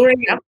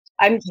Suri,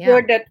 I'm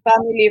sure that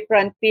Family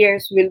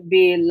Frontiers will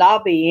be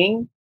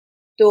lobbying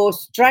to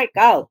strike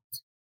out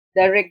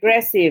the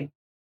regressive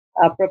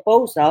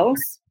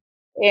proposals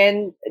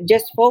and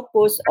just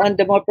focus on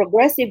the more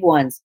progressive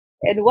ones.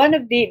 And one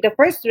of the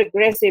first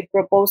regressive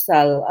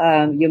proposal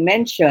you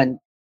mentioned,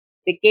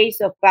 the case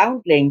of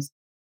foundlings.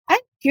 I'm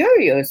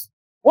curious,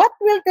 what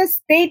will the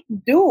state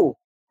do?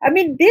 I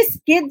mean, these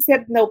kids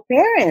have no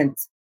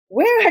parents.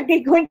 Where are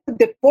they going to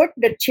deport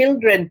the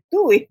children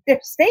to if they're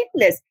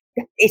stateless?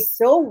 That is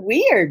so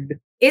weird.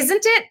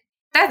 Isn't it?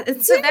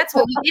 That's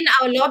what in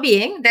our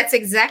lobbying, that's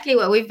exactly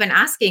what we've been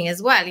asking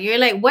as well. You're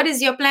like, what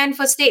is your plan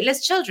for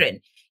stateless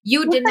children?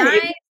 You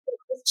deny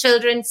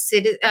children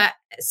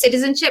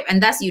citizenship,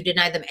 and thus you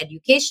deny them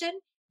education,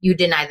 you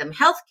deny them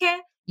healthcare,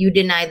 you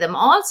deny them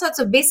all sorts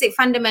of basic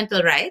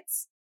fundamental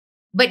rights,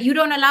 but you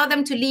don't allow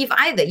them to leave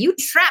either. You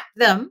trap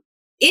them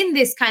in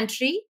this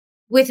country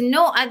with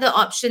no other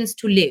options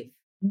to live.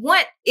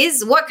 What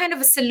kind of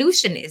a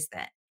solution is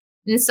that?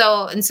 And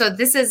so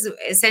this is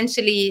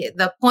essentially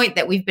the point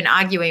that we've been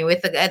arguing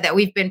with, that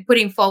we've been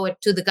putting forward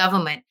to the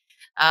government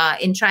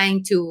in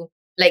trying to,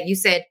 like you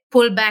said,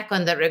 pull back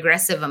on the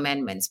regressive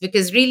amendments,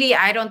 because really,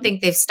 I don't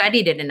think they've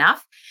studied it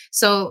enough.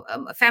 So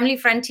Family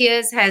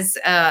Frontiers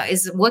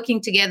is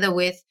working together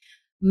with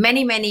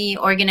many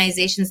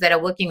organizations that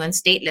are working on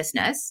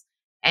statelessness.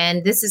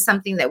 And this is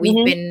something that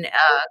we've been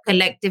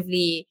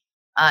collectively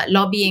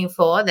lobbying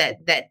for,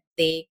 that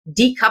they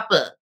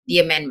decouple the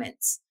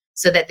amendments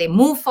so that they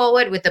move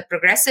forward with the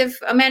progressive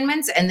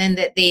amendments, and then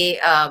that they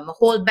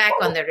hold back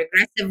on the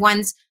regressive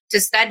ones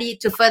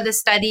to further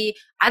study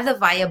other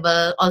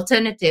viable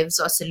alternatives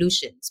or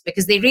solutions.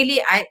 Because they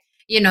really,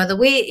 the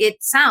way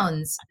it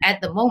sounds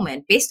at the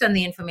moment, based on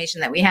the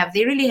information that we have,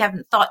 they really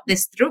haven't thought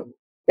this through.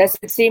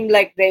 Doesn't seem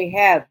like they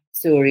have,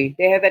 Suri.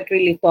 They haven't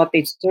really thought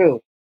it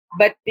through.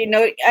 But,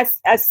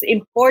 as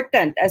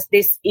important as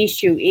this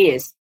issue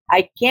is,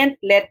 I can't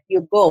let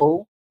you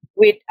go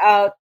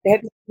without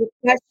having a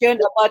discussion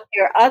about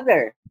your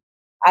other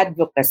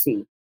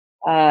advocacy,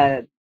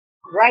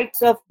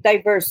 rights of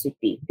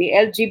diversity, the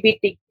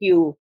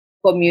LGBTQ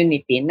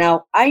community.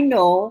 Now, I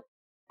know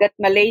that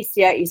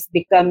Malaysia is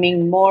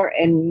becoming more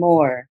and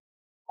more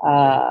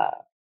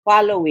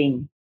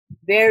following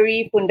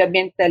very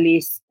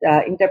fundamentalist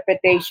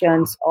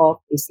interpretations of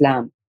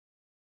Islam.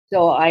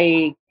 So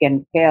I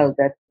can tell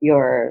that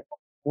your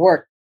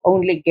work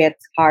only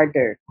gets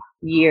harder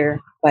year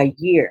by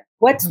year.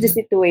 What's the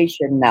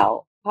situation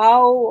now?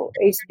 How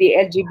is the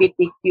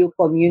LGBTQ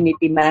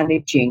community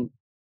managing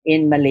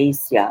in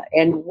Malaysia?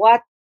 And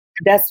what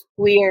does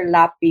Queer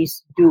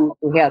Lapis do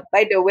to help?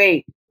 By the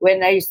way,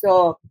 when I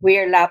saw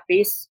Queer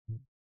Lapis,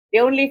 the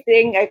only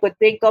thing I could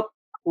think of,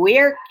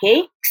 queer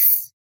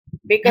cakes?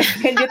 Because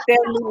when you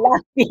tell me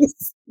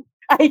lapis,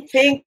 I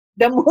think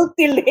the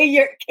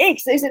multi-layer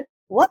cakes. I said,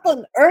 what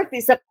on earth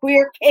is a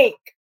queer cake?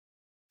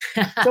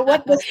 So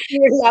what does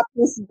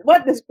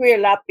Queer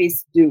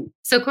Lapis do?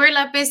 So Queer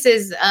Lapis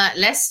is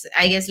less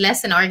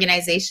an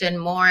organization,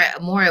 more a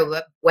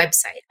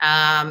website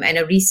and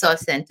a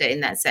resource center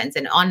in that sense,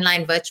 an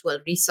online virtual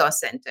resource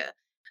center.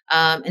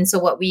 And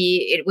so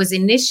it was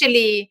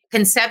initially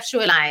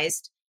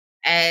conceptualized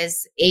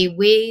as a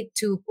way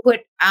to put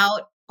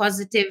out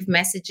positive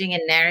messaging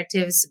and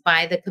narratives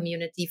by the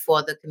community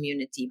for the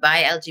community,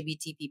 by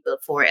LGBT people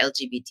for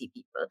LGBT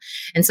people.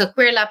 And so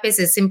Queer Lapis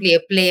is simply a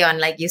play on,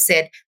 like you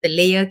said, the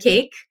layer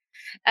cake.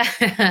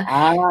 Okay,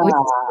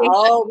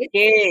 all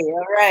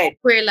right.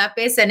 Queer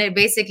Lapis, and it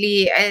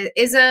basically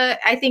is a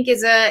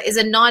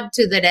nod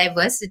to the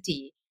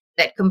diversity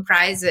that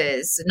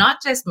comprises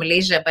not just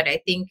Malaysia, but I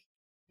think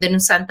the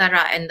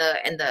Nusantara and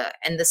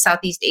the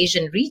Southeast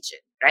Asian region.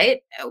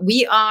 Right?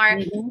 We are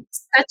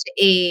such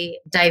a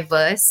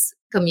diverse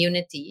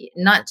community,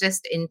 not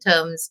just in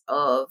terms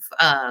of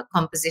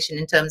composition,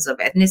 in terms of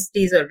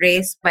ethnicities or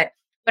race, but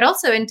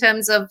also in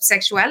terms of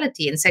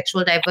sexuality and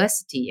sexual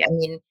diversity. I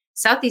mean,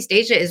 Southeast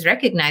Asia is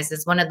recognized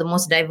as one of the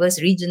most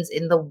diverse regions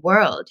in the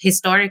world,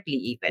 historically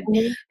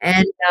even.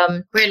 And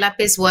Queer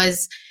Lapis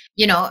was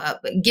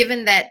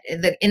given that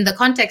in the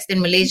context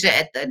in Malaysia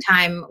at the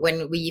time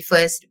when we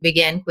first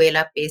began Kueh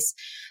Lapis,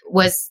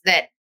 was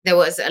that there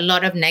was a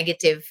lot of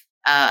negative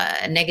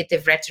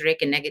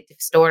rhetoric and negative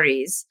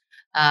stories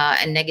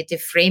and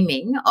negative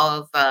framing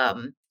of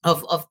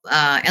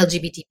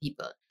LGBT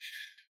people.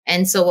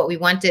 And so what we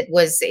wanted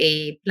was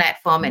a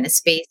platform and a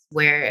space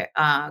where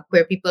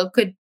queer people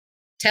could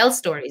tell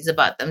stories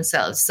about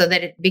themselves, so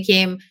that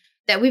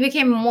we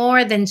became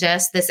more than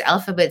just this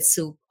alphabet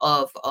soup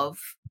of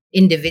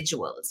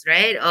individuals,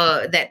 right?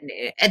 That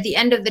at the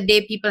end of the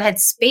day, people had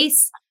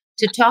space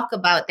to talk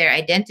about their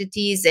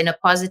identities in a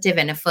positive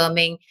and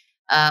affirming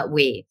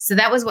way. So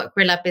that was what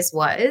Queer Lapis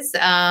was.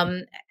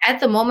 At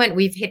the moment,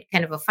 we've hit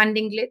kind of a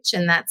funding glitch,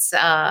 and that's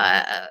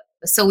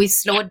so we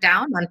slowed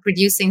down on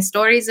producing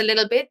stories a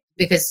little bit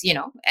because,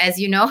 as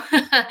you know,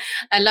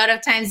 a lot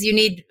of times you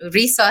need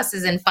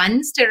resources and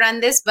funds to run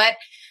this, but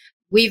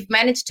we've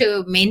managed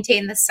to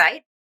maintain the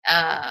site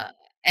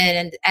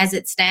and as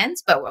it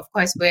stands. But of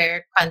course,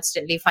 we're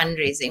constantly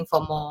fundraising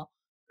for more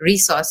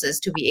resources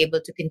to be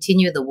able to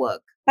continue the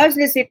work. How's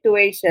the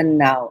situation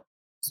now,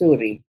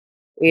 Suri,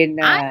 in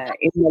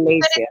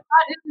Malaysia?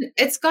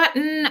 It's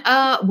gotten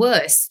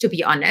worse, to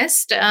be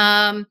honest.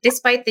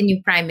 Despite the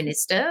new prime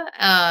minister,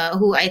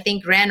 who I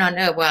think ran on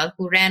a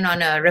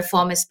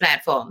reformist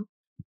platform.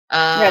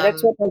 Yeah,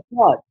 that's what I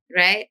thought.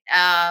 Right.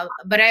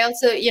 But I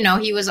also,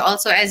 he was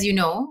also, as you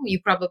know, you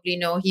probably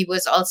know, he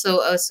was also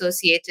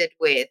associated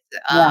with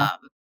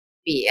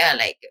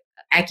like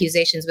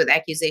accusations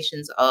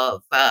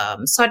of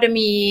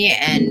sodomy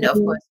and of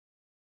course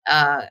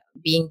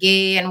being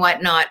gay and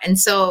whatnot. And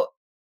so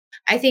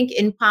I think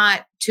in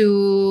part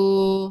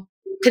to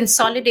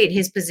consolidate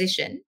his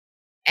position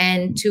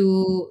and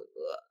to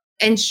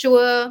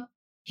ensure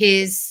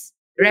his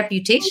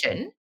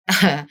reputation,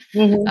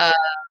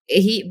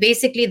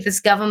 this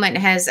government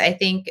has, I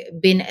think,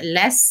 been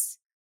less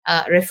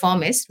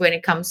reformist when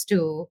it comes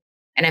to,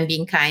 and I'm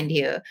being kind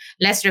here,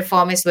 less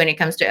reformist when it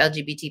comes to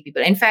LGBT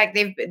people. In fact,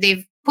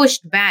 they've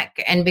pushed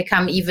back and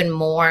become even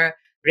more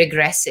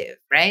regressive,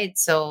 right?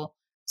 So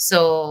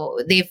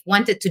they've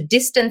wanted to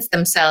distance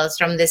themselves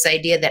from this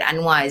idea that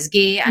Anwar is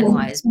gay,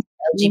 Anwar is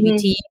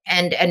LGBT,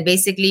 and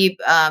basically,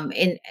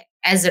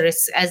 as a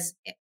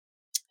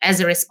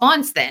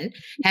response, then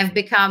have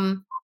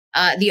become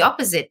the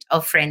opposite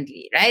of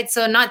friendly, right?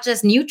 So not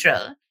just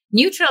neutral.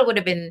 Neutral would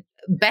have been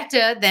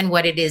better than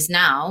what it is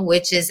now,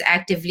 which is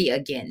actively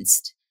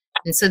against.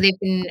 And so they've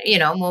been,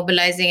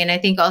 mobilizing, and I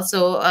think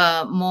also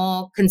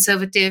more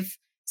conservative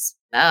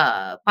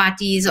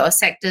parties or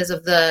sectors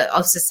of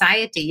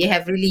society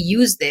have really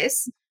used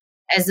this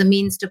as a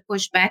means to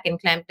push back and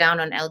clamp down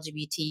on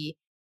LGBT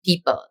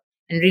people,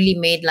 and really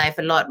made life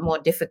a lot more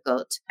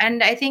difficult.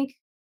 And I think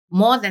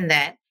more than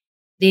that,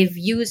 they've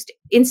used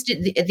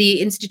the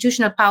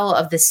institutional power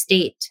of the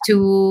state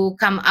to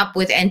come up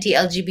with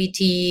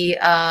anti-LGBT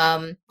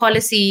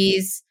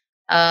policies,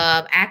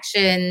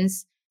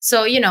 actions.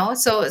 So,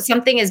 so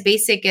something as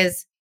basic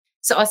as,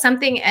 or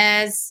something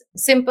as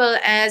simple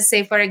as,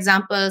 say, for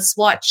example,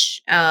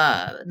 Swatch.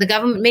 The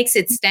government makes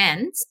its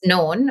stance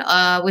known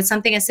with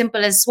something as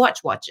simple as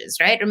Swatch watches,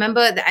 right?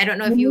 Remember, I don't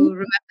know if you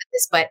remember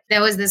this, but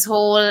there was this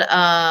whole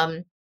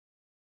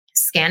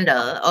scandal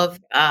of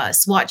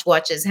Swatch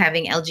watches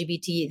having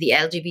the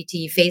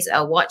LGBT face,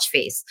 watch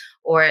face,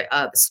 or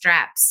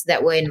straps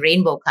that were in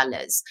rainbow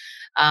colors.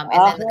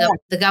 And then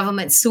the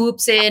government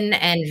swoops in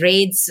and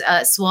raids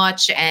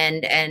Swatch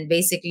and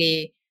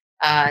basically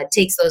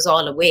takes those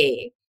all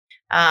away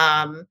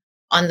on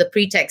the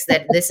pretext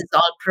that this is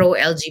all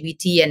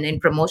pro-LGBT and in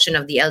promotion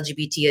of the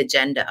LGBT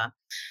agenda.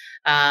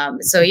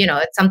 So,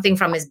 it's something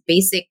from as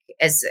basic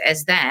as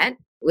that,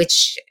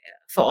 which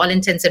for all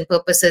intents and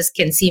purposes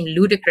can seem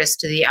ludicrous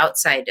to the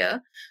outsider.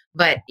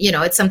 But,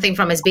 it's something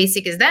from as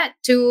basic as that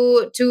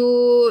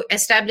to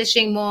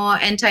establishing more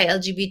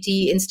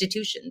anti-LGBT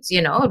institutions,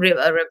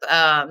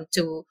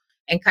 to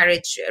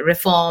encourage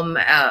reform,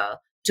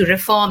 to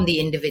reform the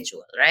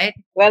individual, right?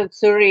 Well,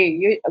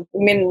 Suri,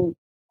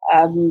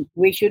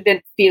 we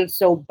shouldn't feel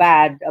so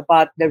bad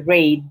about the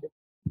raid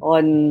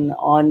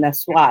on a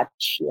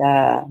Swatch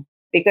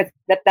because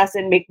that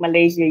doesn't make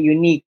Malaysia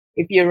unique.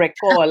 If you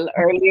recall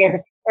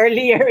earlier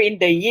in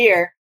the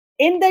year,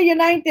 in the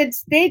United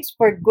States,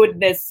 for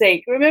goodness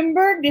sake,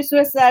 remember this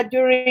was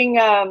during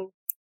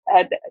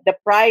the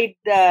Pride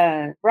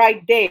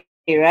Day,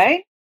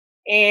 right?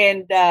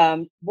 And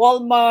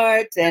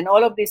Walmart and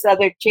all of these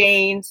other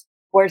chains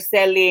were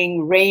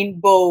selling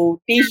rainbow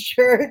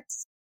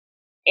T-shirts,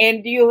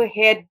 and you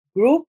had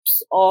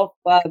groups of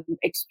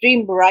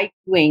extreme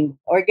right-wing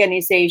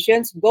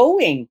organizations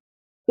going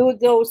to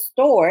those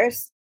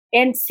stores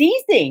and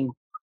seizing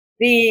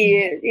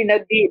the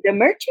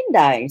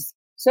merchandise,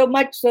 so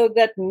much so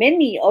that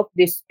many of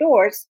the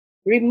stores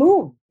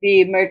removed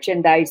the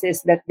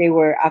merchandises that they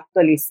were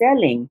actually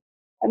selling.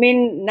 I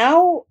mean,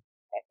 now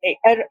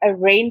a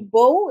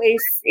rainbow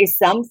is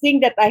something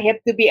that I have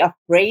to be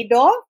afraid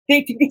of.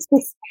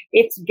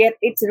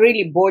 It's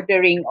really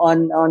bordering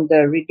on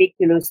the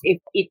ridiculous if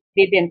it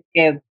didn't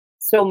have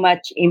so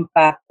much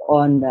impact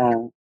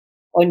on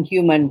on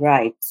human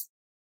rights.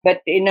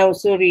 But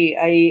Suri,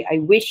 I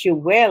wish you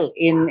well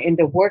in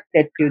the work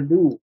that you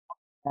do.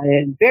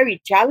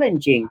 Very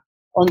challenging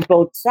on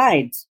both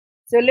sides.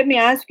 So let me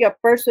ask you a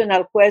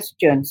personal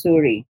question,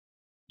 Suri.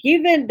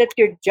 Given that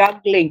you're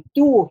juggling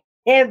two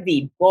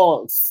heavy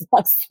balls,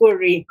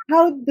 Suri,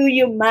 how do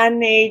you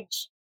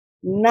manage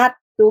not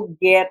to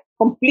get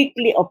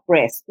completely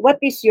oppressed? What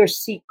is your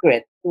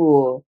secret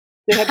to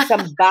have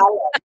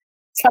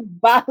some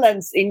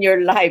balance in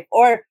your life,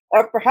 or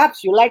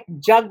perhaps you like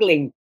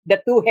juggling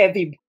the two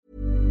heavy.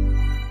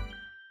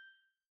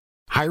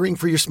 Hiring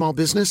for your small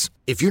business?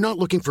 If you're not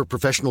looking for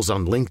professionals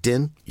on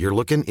LinkedIn, you're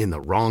looking in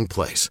the wrong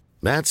place.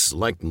 That's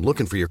like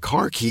looking for your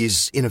car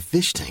keys in a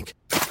fish tank.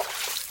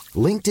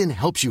 LinkedIn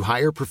helps you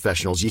hire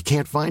professionals you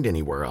can't find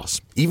anywhere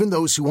else, even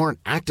those who aren't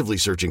actively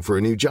searching for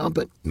a new job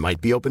but might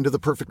be open to the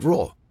perfect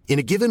role. In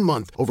a given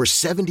month, over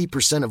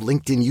 70% of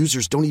LinkedIn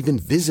users don't even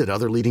visit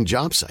other leading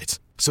job sites.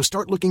 So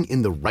start looking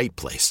in the right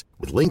place.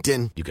 With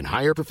LinkedIn, you can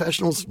hire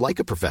professionals like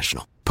a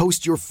professional.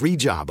 Post your free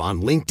job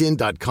on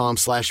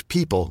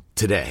linkedin.com/people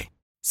today.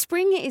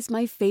 Spring is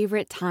my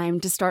favorite time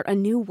to start a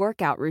new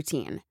workout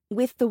routine.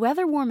 With the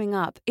weather warming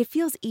up, it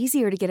feels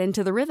easier to get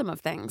into the rhythm of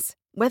things.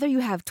 Whether you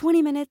have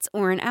 20 minutes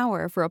or an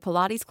hour for a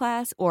Pilates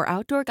class or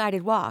outdoor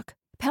guided walk,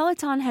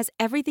 Peloton has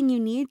everything you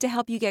need to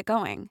help you get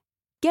going.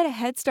 Get a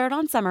head start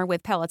on summer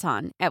with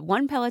Peloton at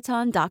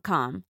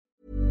onepeloton.com.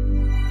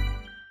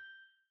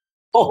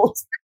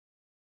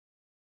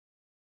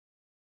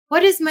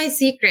 What is my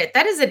secret?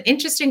 That is an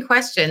interesting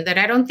question that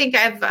I don't think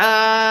I've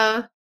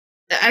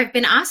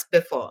been asked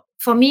before.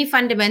 For me,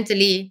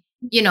 fundamentally,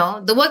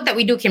 the work that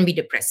we do can be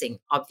depressing,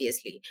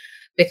 obviously,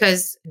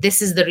 because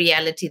this is the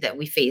reality that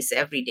we face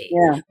every day.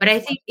 Yeah. But I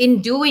think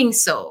in doing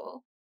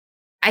so,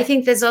 I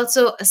think there's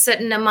also a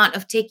certain amount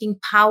of taking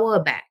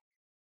power back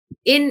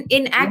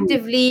in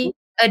actively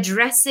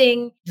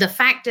addressing the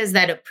factors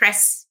that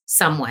oppress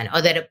someone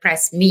or that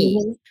oppress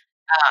me,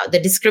 the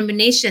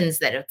discriminations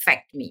that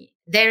affect me.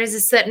 There is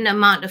a certain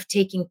amount of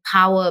taking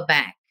power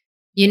back.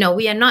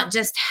 We are not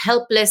just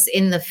helpless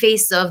in the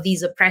face of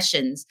these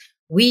oppressions.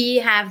 We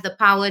have the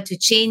power to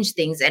change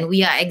things, and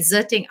we are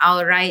exerting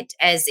our right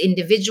as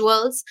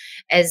individuals,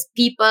 as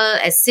people,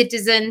 as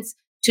citizens,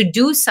 to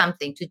do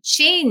something, to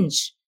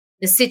change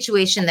the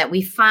situation that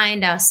we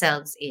find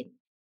ourselves in.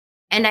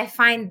 And I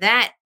find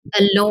that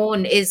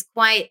alone is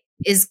quite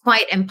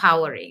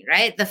empowering,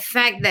 right? The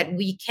fact that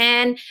we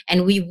can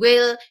and we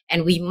will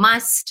and we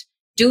must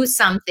do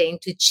something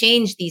to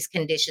change these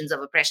conditions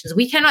of oppressions.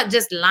 We cannot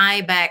just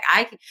lie back.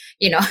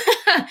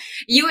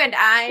 You and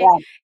I,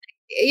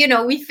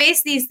 we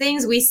face these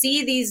things, we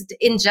see these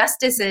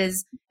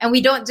injustices, and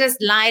we don't just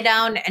lie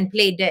down and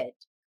play dead.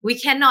 We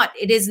cannot.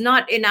 It is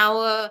not in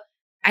our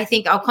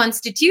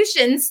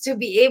constitutions to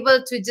be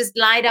able to just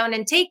lie down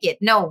and take it.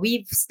 No,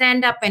 we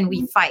stand up and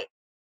we fight.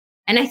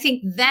 And I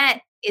think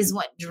that is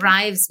what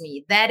drives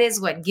me. That is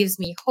what gives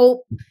me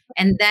hope.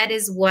 And that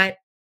is what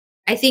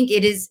I think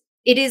it is.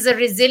 It is a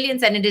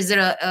resilience, and it is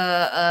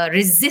a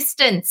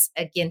resistance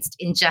against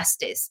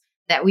injustice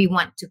that we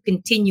want to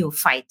continue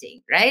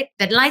fighting, right?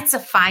 That lights a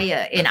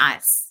fire in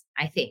us,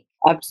 I think.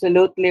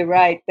 Absolutely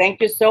right.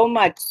 Thank you so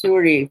much,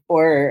 Suri,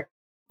 for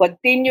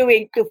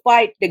continuing to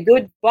fight the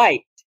good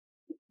fight.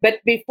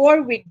 But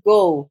before we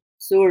go,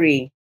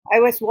 Suri,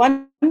 I was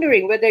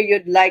wondering whether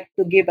you'd like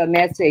to give a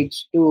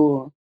message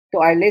to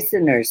our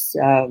listeners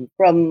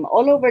from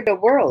all over the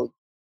world.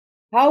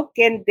 How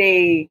can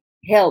they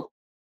help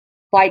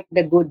fight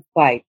the good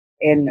fight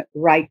and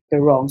right the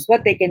wrongs?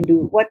 What can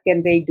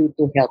they do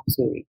to help,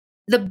 Suri?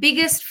 The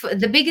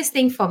biggest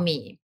thing for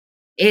me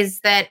is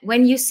that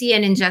when you see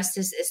an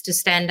injustice, is to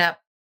stand up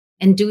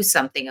and do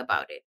something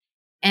about it.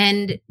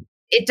 And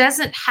it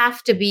doesn't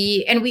have to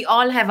be, and we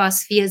all have our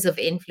spheres of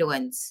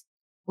influence,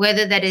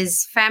 whether that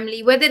is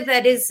family, whether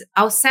that is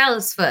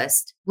ourselves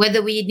first,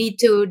 whether we need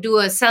to do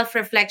a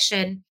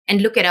self-reflection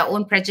and look at our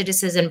own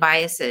prejudices and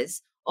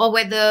biases, or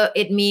whether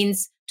it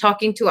means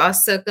talking to our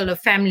circle of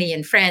family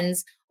and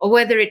friends, or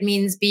whether it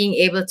means being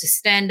able to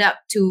stand up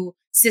to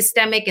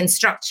systemic and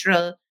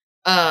structural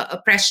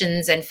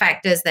oppressions and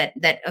factors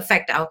that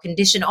affect our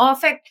condition or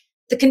affect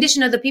the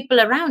condition of the people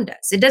around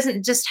us. It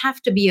doesn't just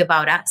have to be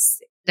about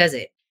us, does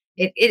it?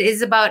 It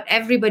is about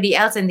everybody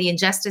else and the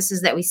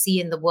injustices that we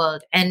see in the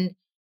world. And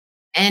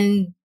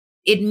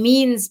it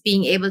means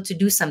being able to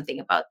do something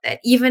about that,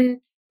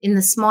 even in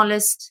the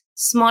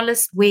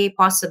smallest way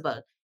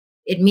possible.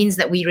 It means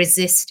that we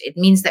resist. It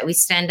means that we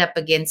stand up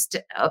against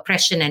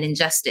oppression and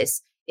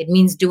injustice. It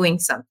means doing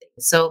something.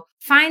 So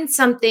find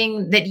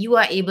something that you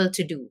are able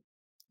to do.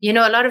 A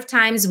lot of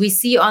times we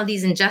see all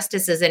these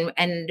injustices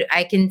and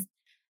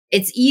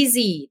it's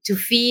easy to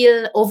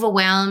feel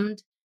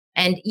overwhelmed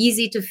and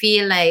easy to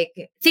feel like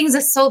things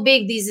are so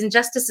big. These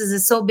injustices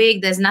are so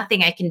big. There's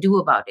nothing I can do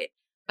about it.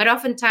 But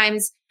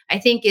oftentimes I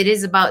think it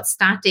is about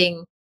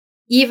starting,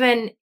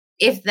 even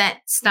if that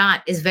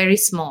start is very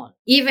small,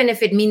 even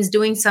if it means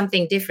doing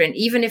something different,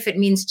 even if it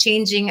means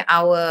changing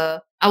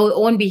our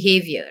own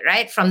behavior,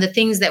 right? From the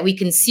things that we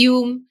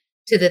consume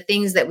to the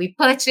things that we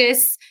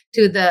purchase,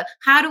 to the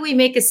how do we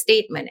make a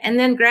statement, and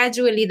then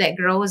gradually that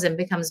grows and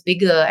becomes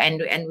bigger,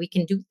 and we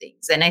can do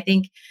things. And I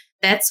think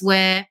that's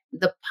where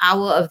the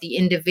power of the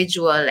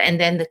individual and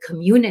then the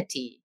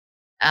community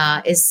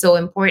is so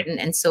important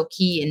and so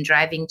key in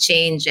driving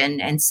change.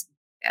 And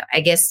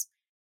I guess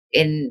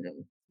in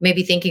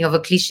maybe thinking of a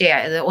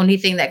cliche, the only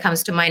thing that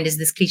comes to mind is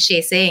this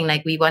cliche saying,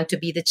 like, we want to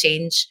be the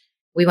change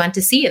we want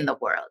to see in the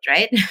world,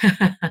 right?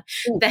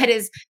 That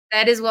is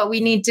what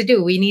we need to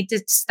do. We need to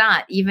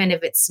start, even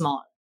if it's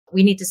small.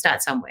 We need to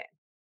start somewhere.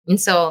 And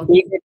so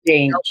Be the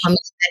change.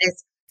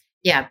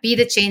 Be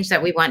the change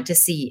that we want to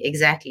see.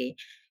 Exactly.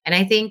 And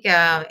I think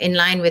in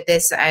line with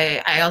this,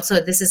 I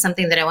also, this is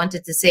something that I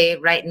wanted to say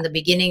right in the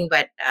beginning,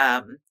 but,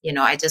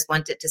 I just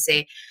wanted to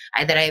say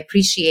that I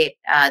appreciate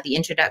the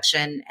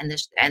introduction and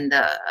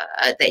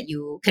that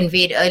you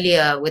conveyed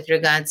earlier with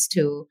regards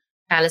to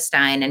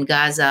Palestine and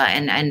Gaza.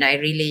 And I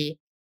really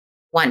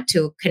want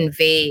to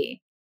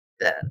convey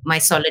my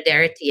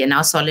solidarity and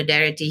our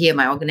solidarity here,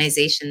 my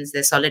organization's,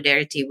 the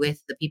solidarity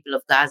with the people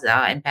of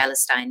Gaza and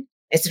Palestine.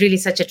 It's really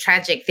such a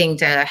tragic thing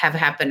to have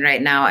happen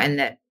right now,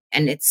 and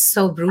it's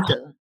so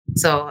brutal.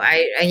 So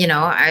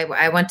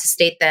I want to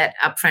state that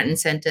up front and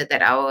center,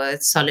 that our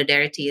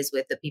solidarity is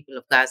with the people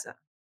of Gaza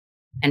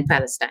and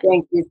Palestine.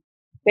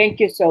 Thank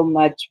you so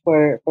much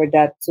for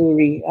that,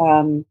 Suri.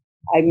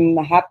 I'm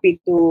happy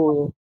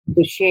to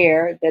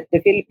share that the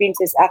Philippines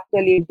has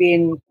actually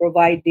been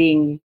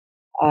providing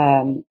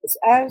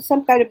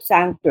some kind of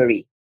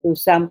sanctuary to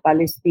some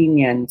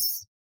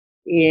Palestinians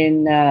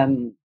in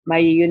my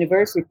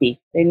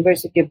university, the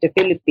University of the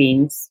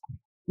Philippines.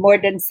 More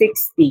than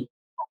 60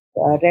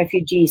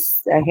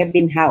 refugees have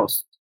been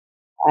housed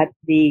at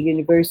the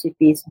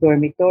university's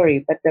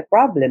dormitory. But the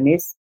problem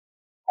is,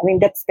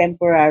 that's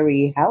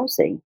temporary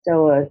housing.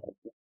 So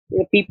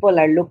the people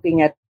are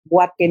looking at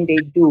what can they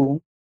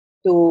do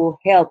to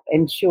help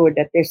ensure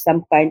that there's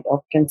some kind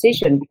of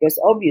transition, because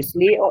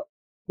obviously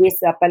these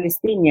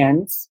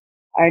Palestinians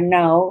are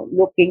now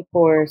looking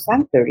for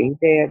sanctuary.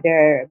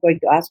 They're going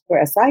to ask for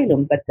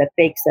asylum, but that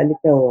takes a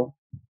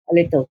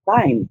little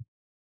time.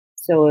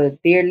 So,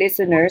 dear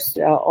listeners,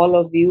 all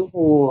of you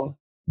who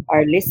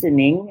are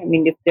listening,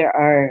 if there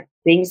are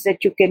things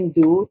that you can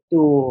do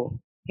to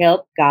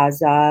help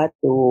Gaza,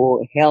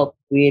 to help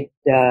with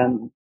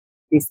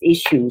these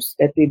issues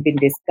that we've been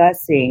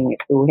discussing,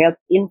 to help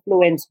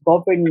influence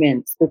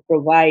governments to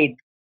provide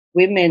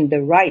women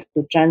the right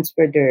to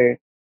transfer their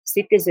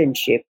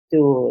citizenship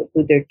to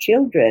their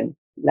children,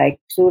 like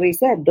Suri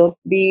said, don't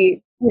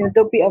be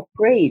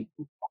afraid,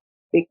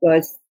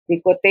 because the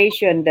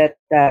quotation that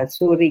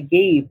Suri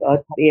gave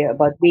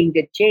about being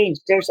the change.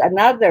 There's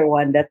another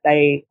one that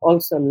I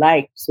also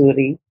like,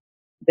 Suri,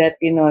 that,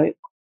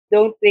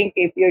 don't think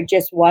if you're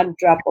just one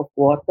drop of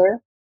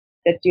water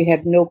that you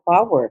have no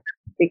power.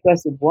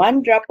 Because if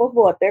one drop of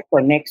water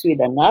connects with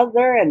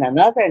another and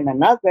another and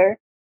another,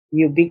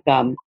 you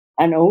become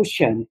an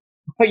ocean,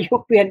 or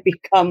you can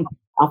become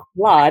a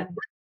flood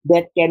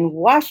that can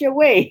wash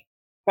away,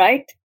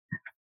 right?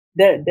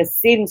 The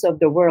sins of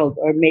the world,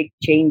 or make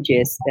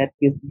changes that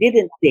you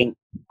didn't think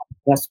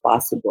was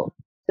possible.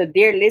 So,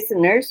 dear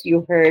listeners,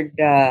 you heard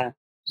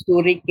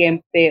Suri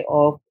Kempe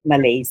of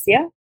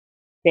Malaysia.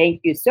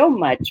 Thank you so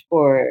much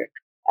for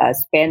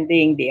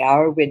spending the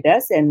hour with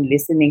us and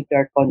listening to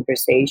our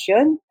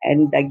conversation.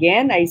 And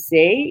again, I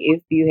say,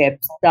 if you have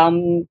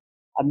some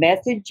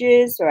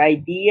messages or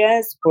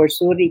ideas for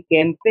Suri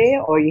Kempe,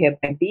 or you have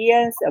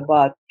ideas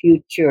about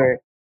future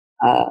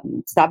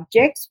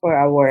subjects for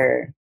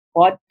our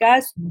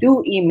podcast,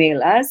 do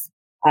email us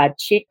at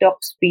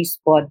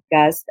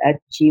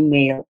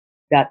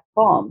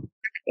shetalkspeacepodcast@gmail.com,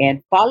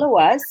 and follow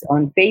us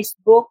on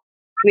Facebook,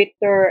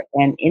 Twitter,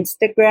 and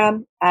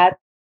Instagram at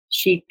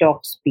She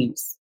Talks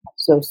Peace.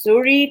 So,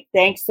 Suri,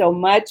 thanks so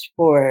much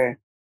for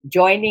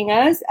joining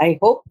us. I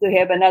hope to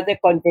have another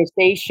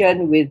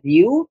conversation with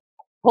you,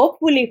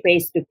 hopefully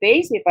face to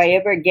face, if I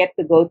ever get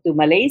to go to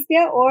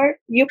Malaysia or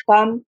you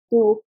come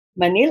to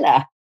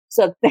Manila.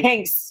 So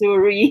thanks,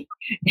 Suri,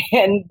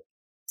 and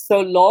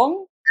so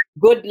long.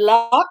 Good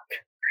luck.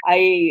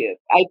 I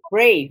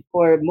pray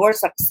for more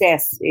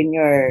success in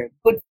your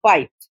good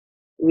fight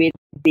with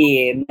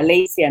the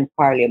Malaysian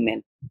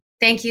Parliament.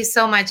 Thank you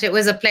so much. It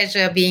was a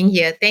pleasure being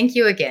here. Thank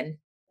you again.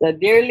 So,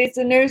 dear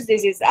listeners,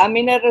 this is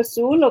Amina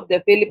Rasul of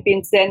the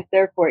Philippine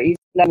Center for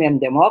Islam and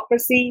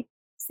Democracy,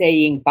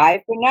 saying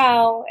bye for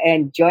now,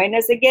 and join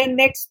us again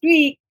next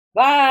week.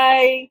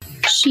 Bye!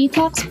 She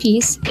Talks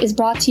Peace is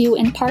brought to you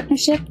in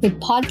partnership with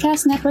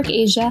Podcast Network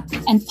Asia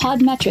and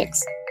Podmetrics,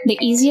 the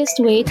easiest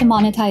way to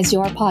monetize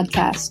your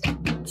podcast.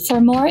 For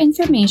more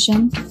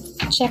information,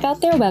 check out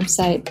their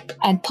website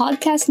at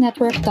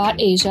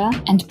podcastnetwork.asia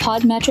and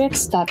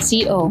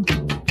podmetrics.co.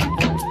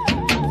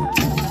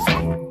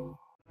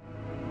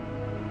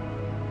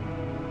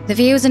 The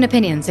views and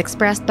opinions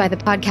expressed by the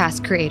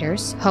podcast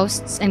creators,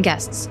 hosts, and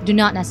guests do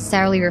not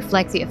necessarily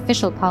reflect the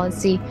official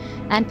policy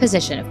and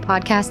position of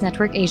Podcast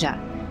Network Asia,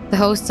 the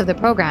hosts of the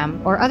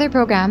program, or other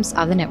programs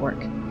of the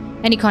network.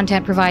 Any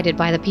content provided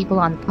by the people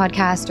on the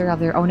podcast are of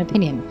their own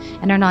opinion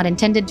and are not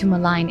intended to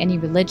malign any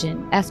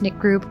religion, ethnic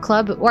group,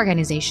 club,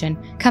 organization,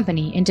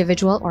 company,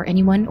 individual, or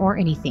anyone or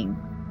anything.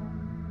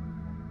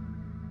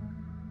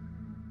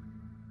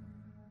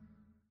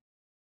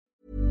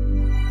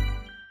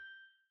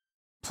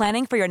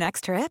 Planning for your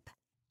next trip?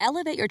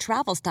 Elevate your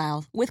travel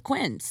style with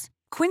Quince.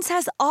 Quince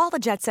has all the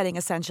jet-setting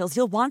essentials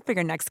you'll want for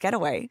your next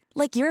getaway,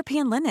 like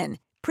European linen,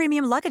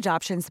 premium luggage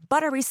options,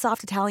 buttery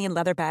soft Italian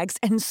leather bags,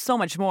 and so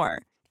much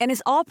more. And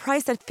is all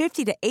priced at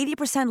 50 to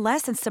 80%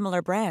 less than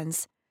similar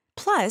brands.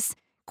 Plus,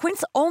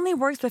 Quince only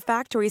works with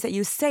factories that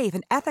use safe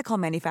and ethical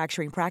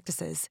manufacturing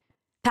practices.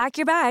 Pack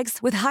your bags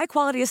with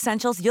high-quality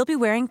essentials you'll be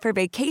wearing for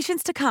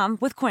vacations to come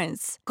with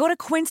Quince. Go to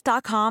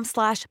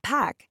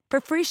quince.com/pack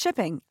for free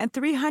shipping and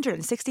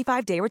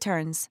 365-day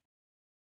returns.